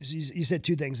you said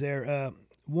two things there.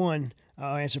 One,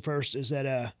 I'll answer first, is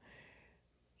that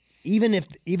even if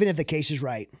the case is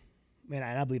right, and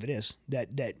I believe it is,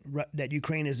 that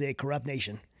Ukraine is a corrupt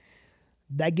nation,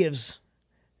 that gives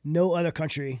no other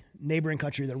country, neighboring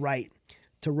country, the right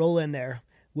to roll in there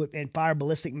and fire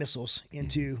ballistic missiles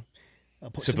into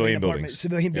civilian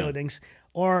buildings,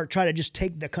 or try to just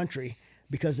take the country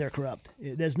because they're corrupt.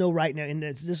 There's no right now, and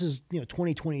this is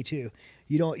 2022.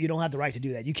 You don't have the right to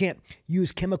do that. You can't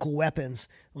use chemical weapons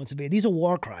on civilians. These are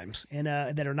war crimes, and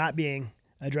that are not being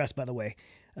addressed. By the way,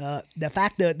 the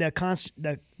fact that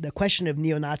the question of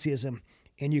neo-Nazism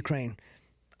in Ukraine,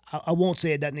 I won't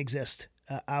say it doesn't exist,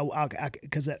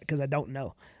 because I don't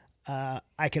know.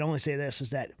 I can only say this, is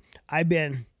that I've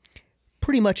been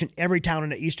pretty much in every town on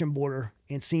the eastern border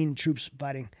and seen troops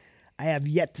fighting. I have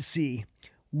yet to see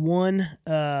one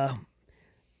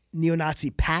neo-Nazi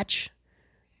patch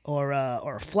or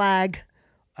a flag.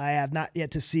 I have not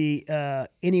yet to see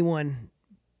anyone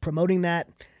promoting that.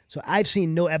 So I've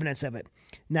seen no evidence of it.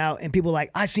 Now, and people are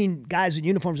like, I've seen guys in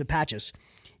uniforms and patches.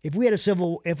 If we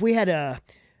had a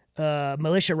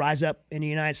militia rise up in the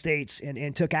United States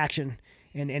and took action,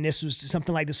 and this was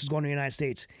something like this was going to the United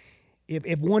States,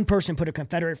 if one person put a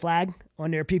Confederate flag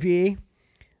on their PPE,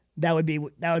 that would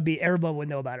be everyone would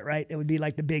know about it, right? It would be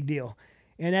like the big deal.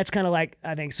 And that's kind of like,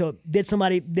 I think, so did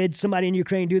somebody in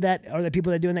Ukraine do that? Are there people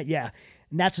that are doing that? Yeah.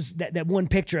 And that's just, that one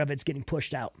picture of it's getting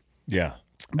pushed out. Yeah.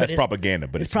 That's propaganda,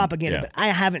 but it's propaganda, yeah. But I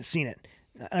haven't seen it.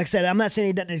 Like I said, I'm not saying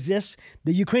it doesn't exist.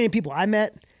 The Ukrainian people I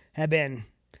met have been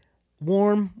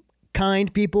warm,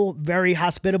 kind people, very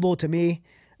hospitable to me.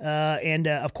 And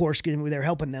of course, they're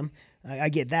helping them. I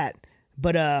get that.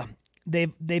 But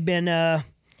they've been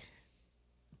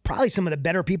probably some of the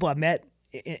better people I've met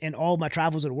in all my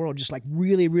travels in the world. Just like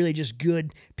really, really just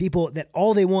good people that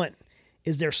all they want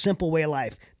is their simple way of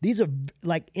life. These are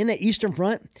like in the Eastern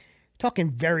Front, talking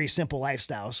very simple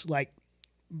lifestyles, like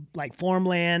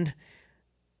farmland,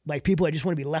 like people that just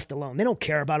want to be left alone. They don't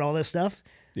care about all this stuff.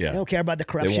 Yeah. They don't care about the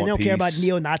corruption. They don't care about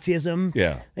neo-Nazism.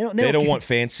 Yeah. They don't want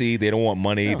fancy. They don't want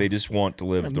money. No. They just want to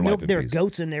live their life in peace. Their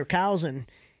goats and their cows and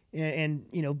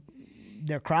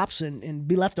their crops and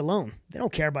be left alone. They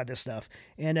don't care about this stuff.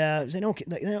 And they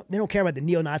don't care about the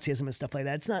neo-Nazism and stuff like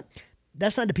that.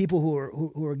 That's not the people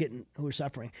who are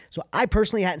suffering. So I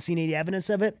personally hadn't seen any evidence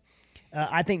of it.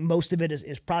 I think most of it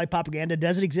is probably propaganda.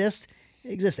 Does it exist?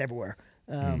 It exists everywhere.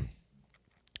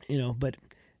 But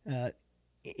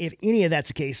if any of that's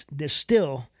the case, there's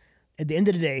still, at the end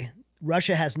of the day,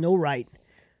 Russia has no right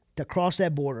to cross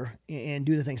that border and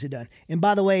do the things they've done. And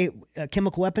by the way,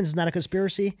 chemical weapons is not a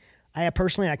conspiracy. I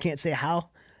can't say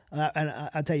how, and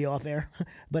I'll tell you off air,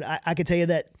 but I can tell you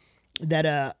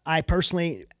that I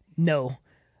personally know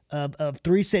of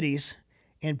 3 cities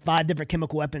and 5 different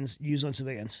chemical weapons used on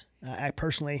civilians. I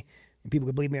personally, and people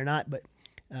can believe me or not, but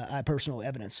I have personal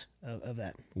evidence of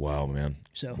that. Wow, man.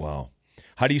 So wow.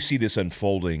 How do you see this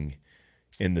unfolding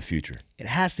in the future? It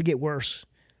has to get worse.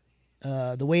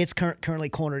 The way it's currently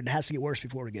cornered, it has to get worse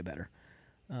before it get better.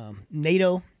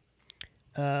 NATO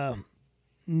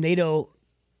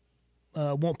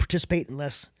won't participate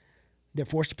unless they're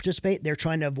forced to participate. They're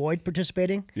trying to avoid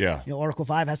participating. Yeah. Article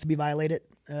 5 has to be violated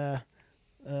for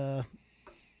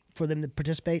them to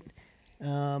participate,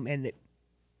 and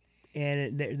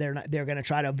they're going to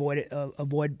try to avoid it,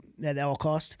 avoid that at all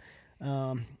cost.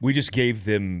 We just gave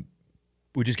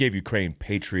Ukraine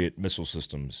Patriot missile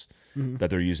systems that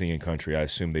they're using in country. I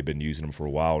assume they've been using them for a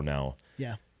while now.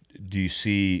 Yeah. Do you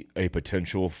see a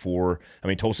potential for? I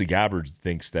mean, Tulsi Gabbard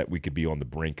thinks that we could be on the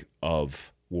brink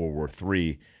of World War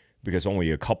III because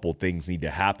only a couple things need to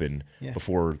happen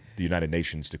before the United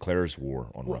Nations declares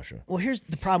war on Russia. Well, here's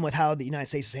the problem with how the United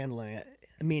States is handling it.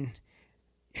 I mean,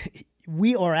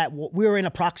 we are in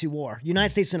a proxy war. The United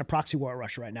States is in a proxy war with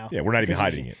Russia right now. Yeah, we're not even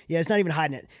hiding it. Yeah, it's not even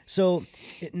hiding it. So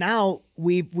now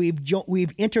we've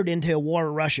entered into a war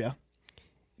with Russia,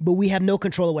 but we have no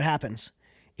control of what happens.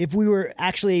 If we were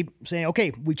actually saying,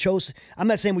 okay, I'm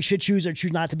not saying we should choose or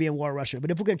choose not to be in war with Russia,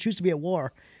 but if we're going to choose to be at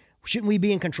war, shouldn't we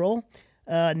be in control?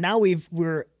 Now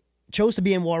we're chose to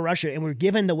be in war with Russia, and we're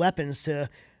giving the weapons to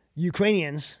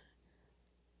Ukrainians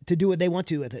to do what they want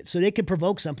to with it, so they could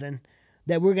provoke something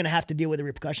that we're going to have to deal with the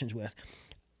repercussions with.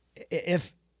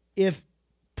 If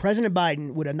President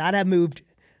Biden would have not have moved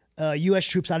U.S.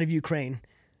 troops out of Ukraine,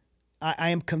 I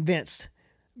am convinced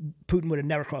Putin would have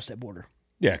never crossed that border.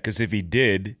 Yeah, because if he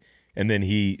did, and then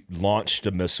he launched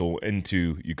a missile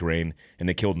into Ukraine and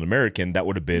it killed an American, that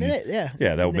would have been that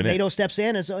would have been NATO it. Steps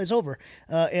in, it's over.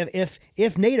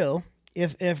 If NATO,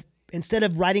 if instead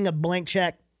of writing a blank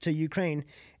check to Ukraine,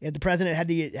 if the president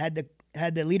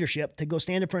had the leadership to go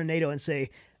stand in front of NATO and say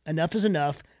enough is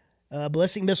enough.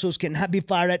 Ballistic missiles cannot be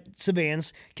fired at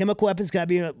civilians. Chemical weapons cannot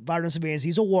be fired on civilians.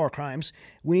 These are war crimes.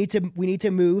 We need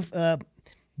to move.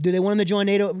 Do they want them to join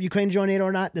NATO, Ukraine to join NATO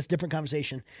or not? That's a different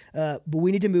conversation. But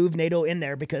we need to move NATO in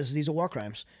there because these are war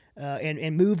crimes.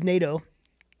 And move NATO,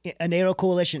 a NATO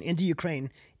coalition into Ukraine.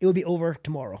 It would be over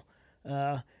tomorrow.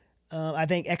 I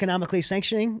think economically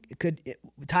sanctioning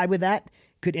tied with that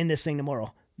could end this thing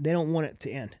tomorrow. They don't want it to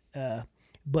end.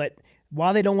 But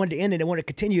while they don't want it to end and they want it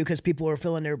to continue because people are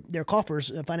filling their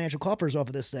coffers, financial coffers off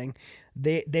of this thing,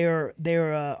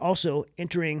 they're also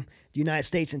entering the United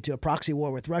States into a proxy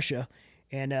war with Russia,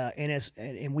 and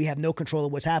we have no control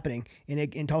of what's happening.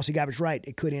 And Tulsi Gabbard's right;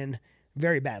 it could end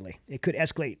very badly. It could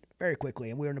escalate very quickly,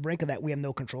 and we're on the brink of that. We have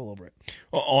no control over it.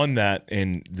 On that,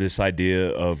 and this idea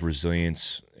of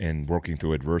resilience and working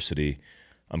through adversity,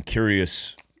 I'm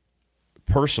curious,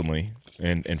 personally,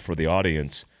 and for the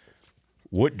audience,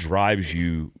 what drives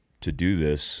you to do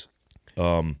this,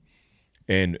 and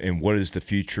what does the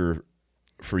future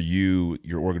for you,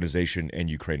 your organization, and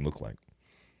Ukraine look like?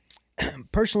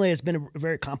 Personally, it's been a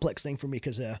very complex thing for me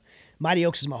because Mighty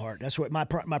Oaks is my heart. That's what my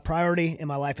priority in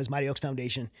my life is. Mighty Oaks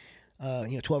Foundation.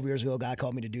 12 years ago, God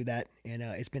called me to do that, and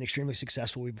it's been extremely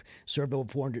successful. We've served over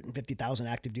 450,000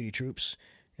 active duty troops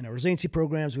in our resiliency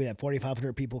programs. We have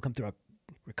 4,500 people come through our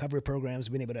recovery programs.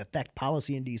 We've been able to affect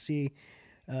policy in D.C.,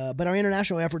 but our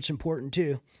international efforts are important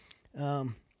too.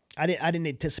 I didn't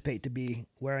anticipate to be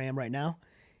where I am right now,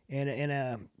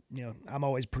 and I'm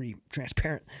always pretty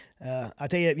transparent. I'll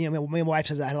tell you, me and my wife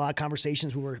says I had a lot of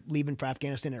conversations when we were leaving for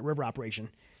Afghanistan at river operation.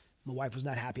 My wife was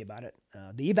not happy about it.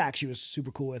 The evac she was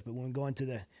super cool with, but when going to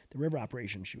the river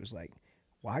operation, she was like,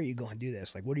 "Why are you going to do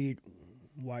this? Like,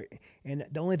 why?" And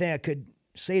the only thing I could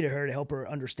say to her to help her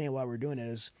understand why we're doing it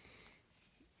is,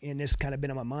 and this kind of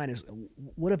been on my mind, is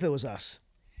what if it was us?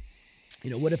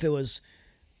 What if it was,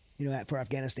 for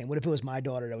Afghanistan, what if it was my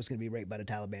daughter that was going to be raped by the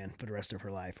Taliban for the rest of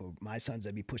her life, or my sons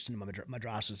that be pushed into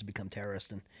madrasas to become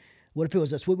terrorists? And what if it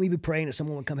was us? Would we be praying that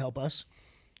someone would come help us?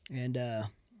 And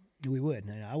we would.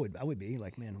 And I would be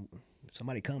like, man,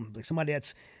 somebody come, like somebody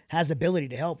has the ability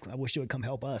to help. I wish they would come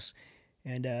help us.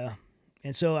 And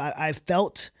so I've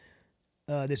felt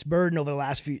this burden over the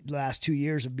last 2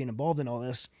 years of being involved in all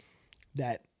this,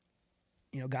 that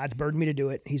God's burdened me to do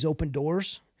it. He's opened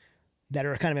doors that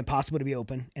are kind of impossible to be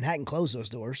open, and hadn't closed those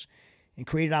doors, and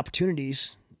created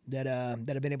opportunities that I've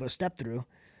been able to step through,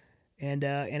 and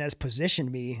has positioned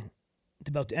me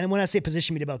to build. And when I say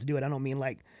position me to be able to do it, I don't mean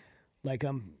like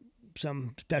I'm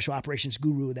some special operations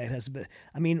guru that has. But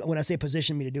I mean, when I say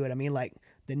position me to do it, I mean like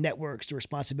the networks, the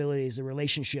responsibilities, the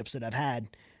relationships that I've had,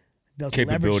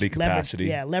 capability,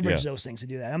 capacity, leverage those things to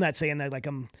do that. I'm not saying that like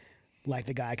I'm like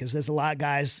the guy, because there's a lot of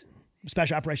guys,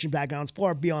 special operations backgrounds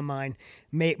far beyond mine,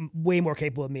 way more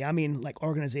capable than me. I mean, like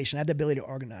organization. I have the ability to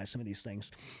organize some of these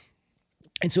things.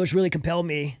 And so it's really compelled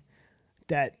me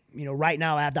that, right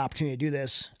now I have the opportunity to do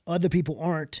this. Other people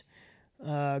aren't.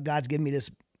 God's given me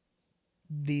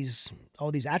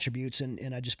all these attributes,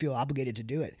 and I just feel obligated to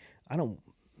do it.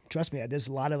 Trust me, there's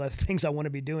a lot of other things I want to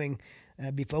be doing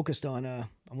and be focused on. I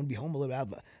want to be home a little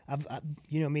bit. I've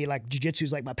me, like jiu-jitsu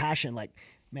is like my passion. Like,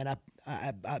 man, I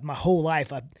my whole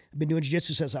life I've been doing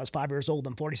jiu-jitsu since I was 5 years old.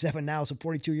 I'm 47 now, so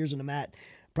 42 years on the mat.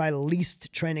 Probably the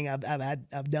least training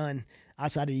I've done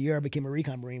outside of the year I became a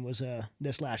recon Marine was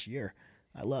this last year.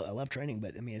 I love training,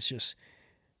 but I mean, it's just,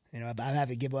 I've had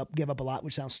to give up a lot,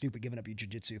 which sounds stupid, giving up your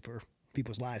jiu-jitsu for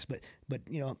people's lives, but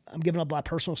I'm giving up a lot of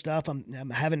personal stuff. I'm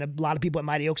having a lot of people at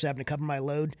Mighty Oaks having to cover my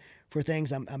load for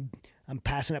things. I'm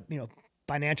passing up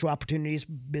financial opportunities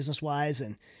business wise,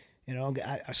 and I'm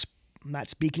not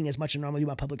speaking as much as I normally do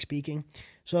my public speaking.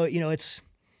 So I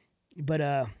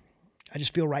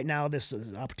just feel right now this is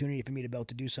an opportunity for me to be able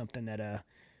to do something that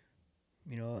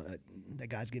that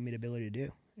God's given me the ability to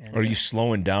do. And, are you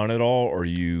slowing down at all, or are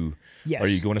you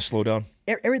going to slow down?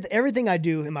 Everything I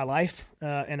do in my life,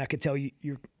 and I could tell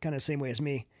you're kind of the same way as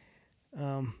me.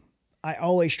 I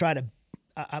always try to.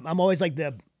 I'm always like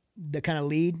the kind of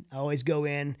lead. I always go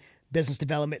in, business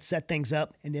development, set things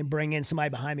up, and then bring in somebody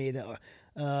behind me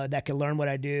that can learn what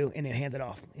I do and then hand it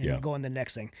off and go on the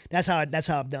next thing. That's how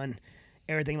I've done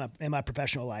everything in my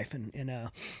professional life.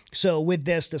 And so with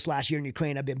this last year in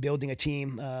Ukraine, I've been building a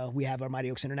team. We have our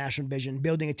Mighty Oaks International Division,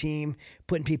 building a team,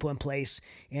 putting people in place,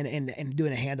 and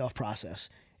doing a handoff process.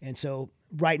 And so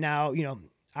right now,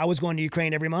 I was going to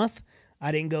Ukraine every month.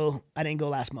 I didn't go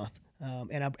last month,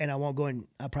 and I won't go in.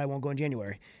 I probably won't go in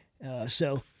January.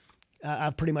 So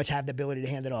I pretty much have the ability to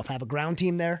hand it off. I have a ground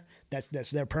team there that's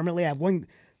there permanently. I have one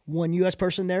U.S.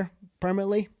 person there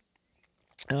permanently,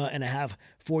 and I have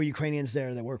 4 Ukrainians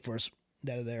there that work for us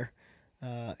that are there,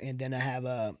 and then I have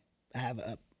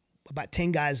about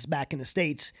 10 guys back in the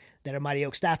States that are Mighty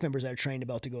Oaks staff members that are trained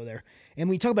about to go there. And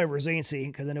when you talk about resiliency,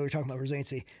 because I know we're talking about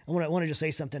resiliency, I want to just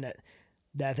say something that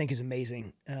I think is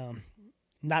amazing,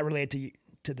 not related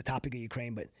to the topic of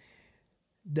Ukraine, but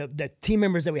the team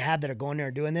members that we have that are going there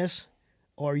and doing this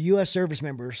are U.S. service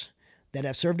members that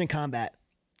have served in combat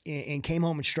and came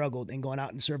home and struggled and going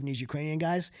out and serving these Ukrainian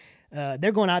guys.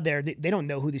 They're going out there. They don't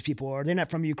know who these people are. They're not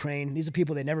from Ukraine. These are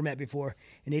people they never met before,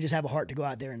 and they just have a heart to go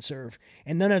out there and serve.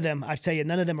 And none of them, I tell you,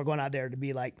 none of them are going out there to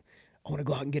be like, I want to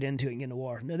go out and get into it and get in the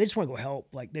war. No, they just want to go help.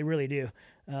 Like, they really do.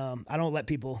 I don't let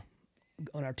people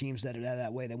on our teams that are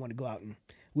that way. They want to go out, and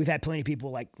we've had plenty of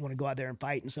people like want to go out there and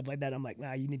fight and stuff like that. I'm like,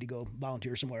 nah, you need to go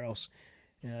volunteer somewhere else.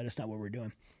 That's not what we're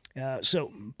doing.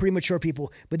 So pretty mature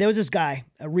people. But there was this guy,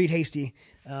 Reed Hasty.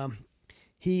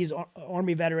 He's an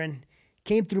Army veteran,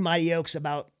 came through Mighty Oaks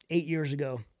about 8 years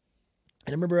ago.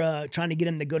 And I remember trying to get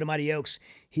him to go to Mighty Oaks.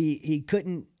 He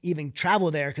couldn't even travel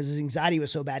there because his anxiety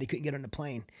was so bad he couldn't get on the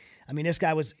plane. I mean, this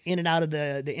guy was in and out of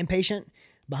the inpatient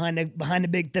behind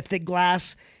the thick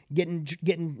glass, getting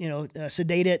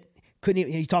sedated.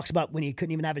 He talks about when he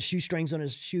couldn't even have his shoestrings on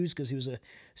his shoes because he was a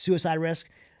suicide risk.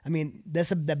 I mean, that's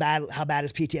how bad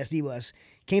his PTSD was.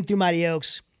 Came through Mighty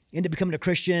Oaks, ended up becoming a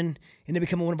Christian, ended up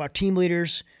becoming one of our team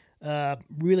leaders.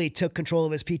 Really took control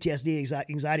of his PTSD,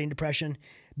 anxiety, and depression.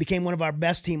 Became one of our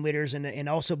best team leaders, and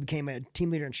also became a team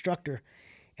leader instructor.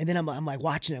 And then I'm like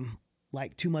watching him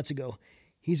like 2 months ago.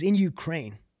 He's in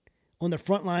Ukraine, on the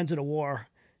front lines of the war,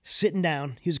 sitting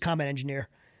down. He was a combat engineer,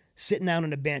 sitting down on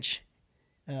the bench.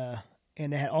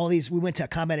 And they had all these. We went to a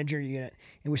combat engineer unit,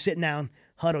 and we're sitting down,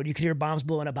 huddled. You could hear bombs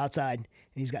blowing up outside, and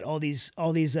he's got all these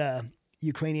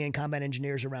Ukrainian combat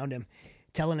engineers around him,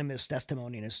 telling him his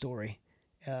testimony and his story.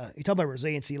 You talk about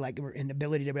resiliency, like, and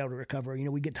ability to be able to recover.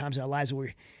 We get times in our lives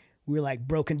where we're like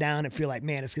broken down and feel like,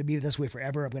 man, it's going to be this way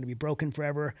forever. I'm going to be broken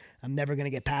forever. I'm never going to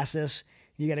get past this.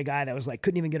 You got a guy that was like,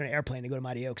 couldn't even get on an airplane to go to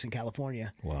Mighty Oaks in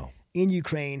California. Wow. In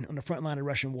Ukraine, on the front line of the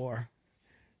Russian war,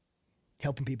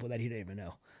 helping people that he didn't even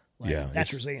know.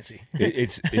 That's resiliency.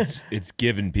 it's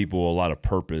given people a lot of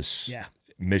purpose,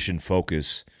 mission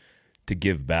focus to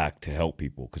give back, to help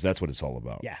people, because that's what it's all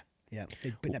about. Yeah.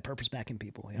 They put that purpose back in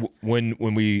people. Yeah.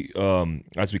 When we,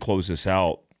 as we close this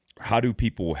out, how do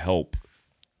people help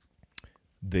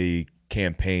the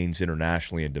campaigns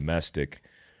internationally and domestic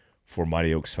for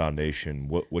Mighty Oaks Foundation?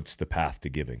 What's the path to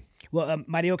giving? Well,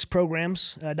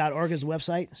 MightyOaksPrograms.org is the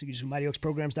website. So you can just go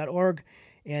MightyOaksPrograms.org.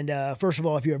 And first of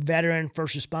all, if you're a veteran,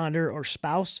 first responder, or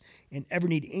spouse and ever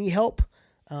need any help,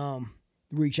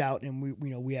 reach out. And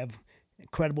we have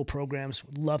incredible programs.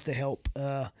 We'd love to help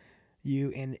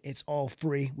you, and it's all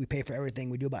free. We pay for everything.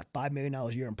 We do about $5 million a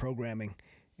year in programming,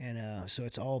 and so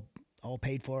it's all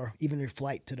paid for, even your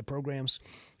flight to the programs.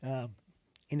 And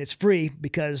it's free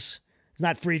because it's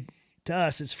not free to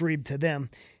us; it's free to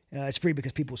them. It's free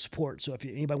because people support. So if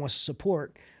anybody wants to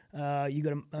support, you go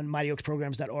to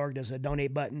MightyOaksPrograms.org. There's a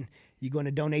donate button. You go on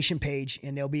the donation page,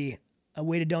 and there'll be a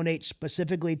way to donate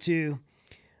specifically to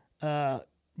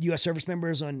U.S. service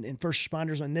members and first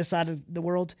responders on this side of the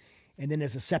world. And then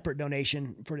there's a separate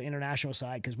donation for the international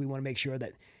side, because we want to make sure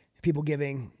that people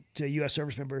giving to U.S.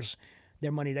 service members,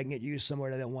 their money doesn't get used somewhere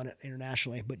that they don't want it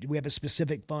internationally. But we have a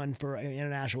specific fund for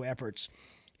international efforts.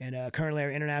 And currently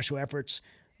our international efforts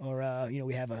are,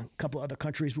 we have a couple other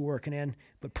countries we're working in,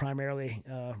 but primarily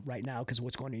right now, because of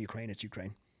what's going on in Ukraine, it's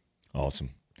Ukraine.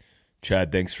 Awesome.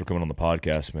 Chad, thanks for coming on the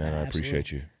podcast, man. I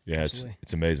appreciate you. Yeah,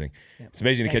 it's amazing. Yeah. It's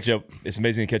amazing to catch up. It's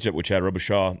amazing to catch up with Chad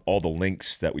Robichaud. All the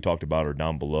links that we talked about are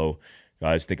down below.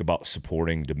 Guys, think about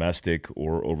supporting domestic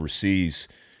or overseas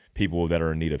people that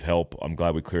are in need of help. I'm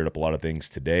glad we cleared up a lot of things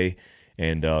today.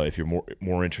 And if you're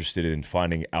more interested in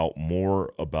finding out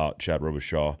more about Chad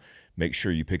Robichaud, make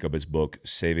sure you pick up his book,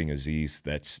 Saving Aziz.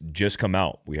 That's just come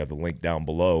out. We have the link down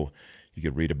below. You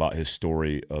can read about his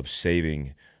story of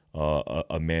saving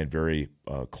a man very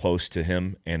close to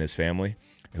him and his family,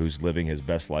 who's living his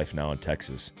best life now in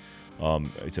Texas.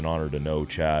 It's an honor to know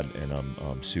Chad, and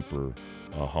I'm super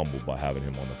humbled by having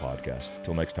him on the podcast.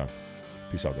 Till next time,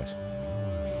 peace out, guys.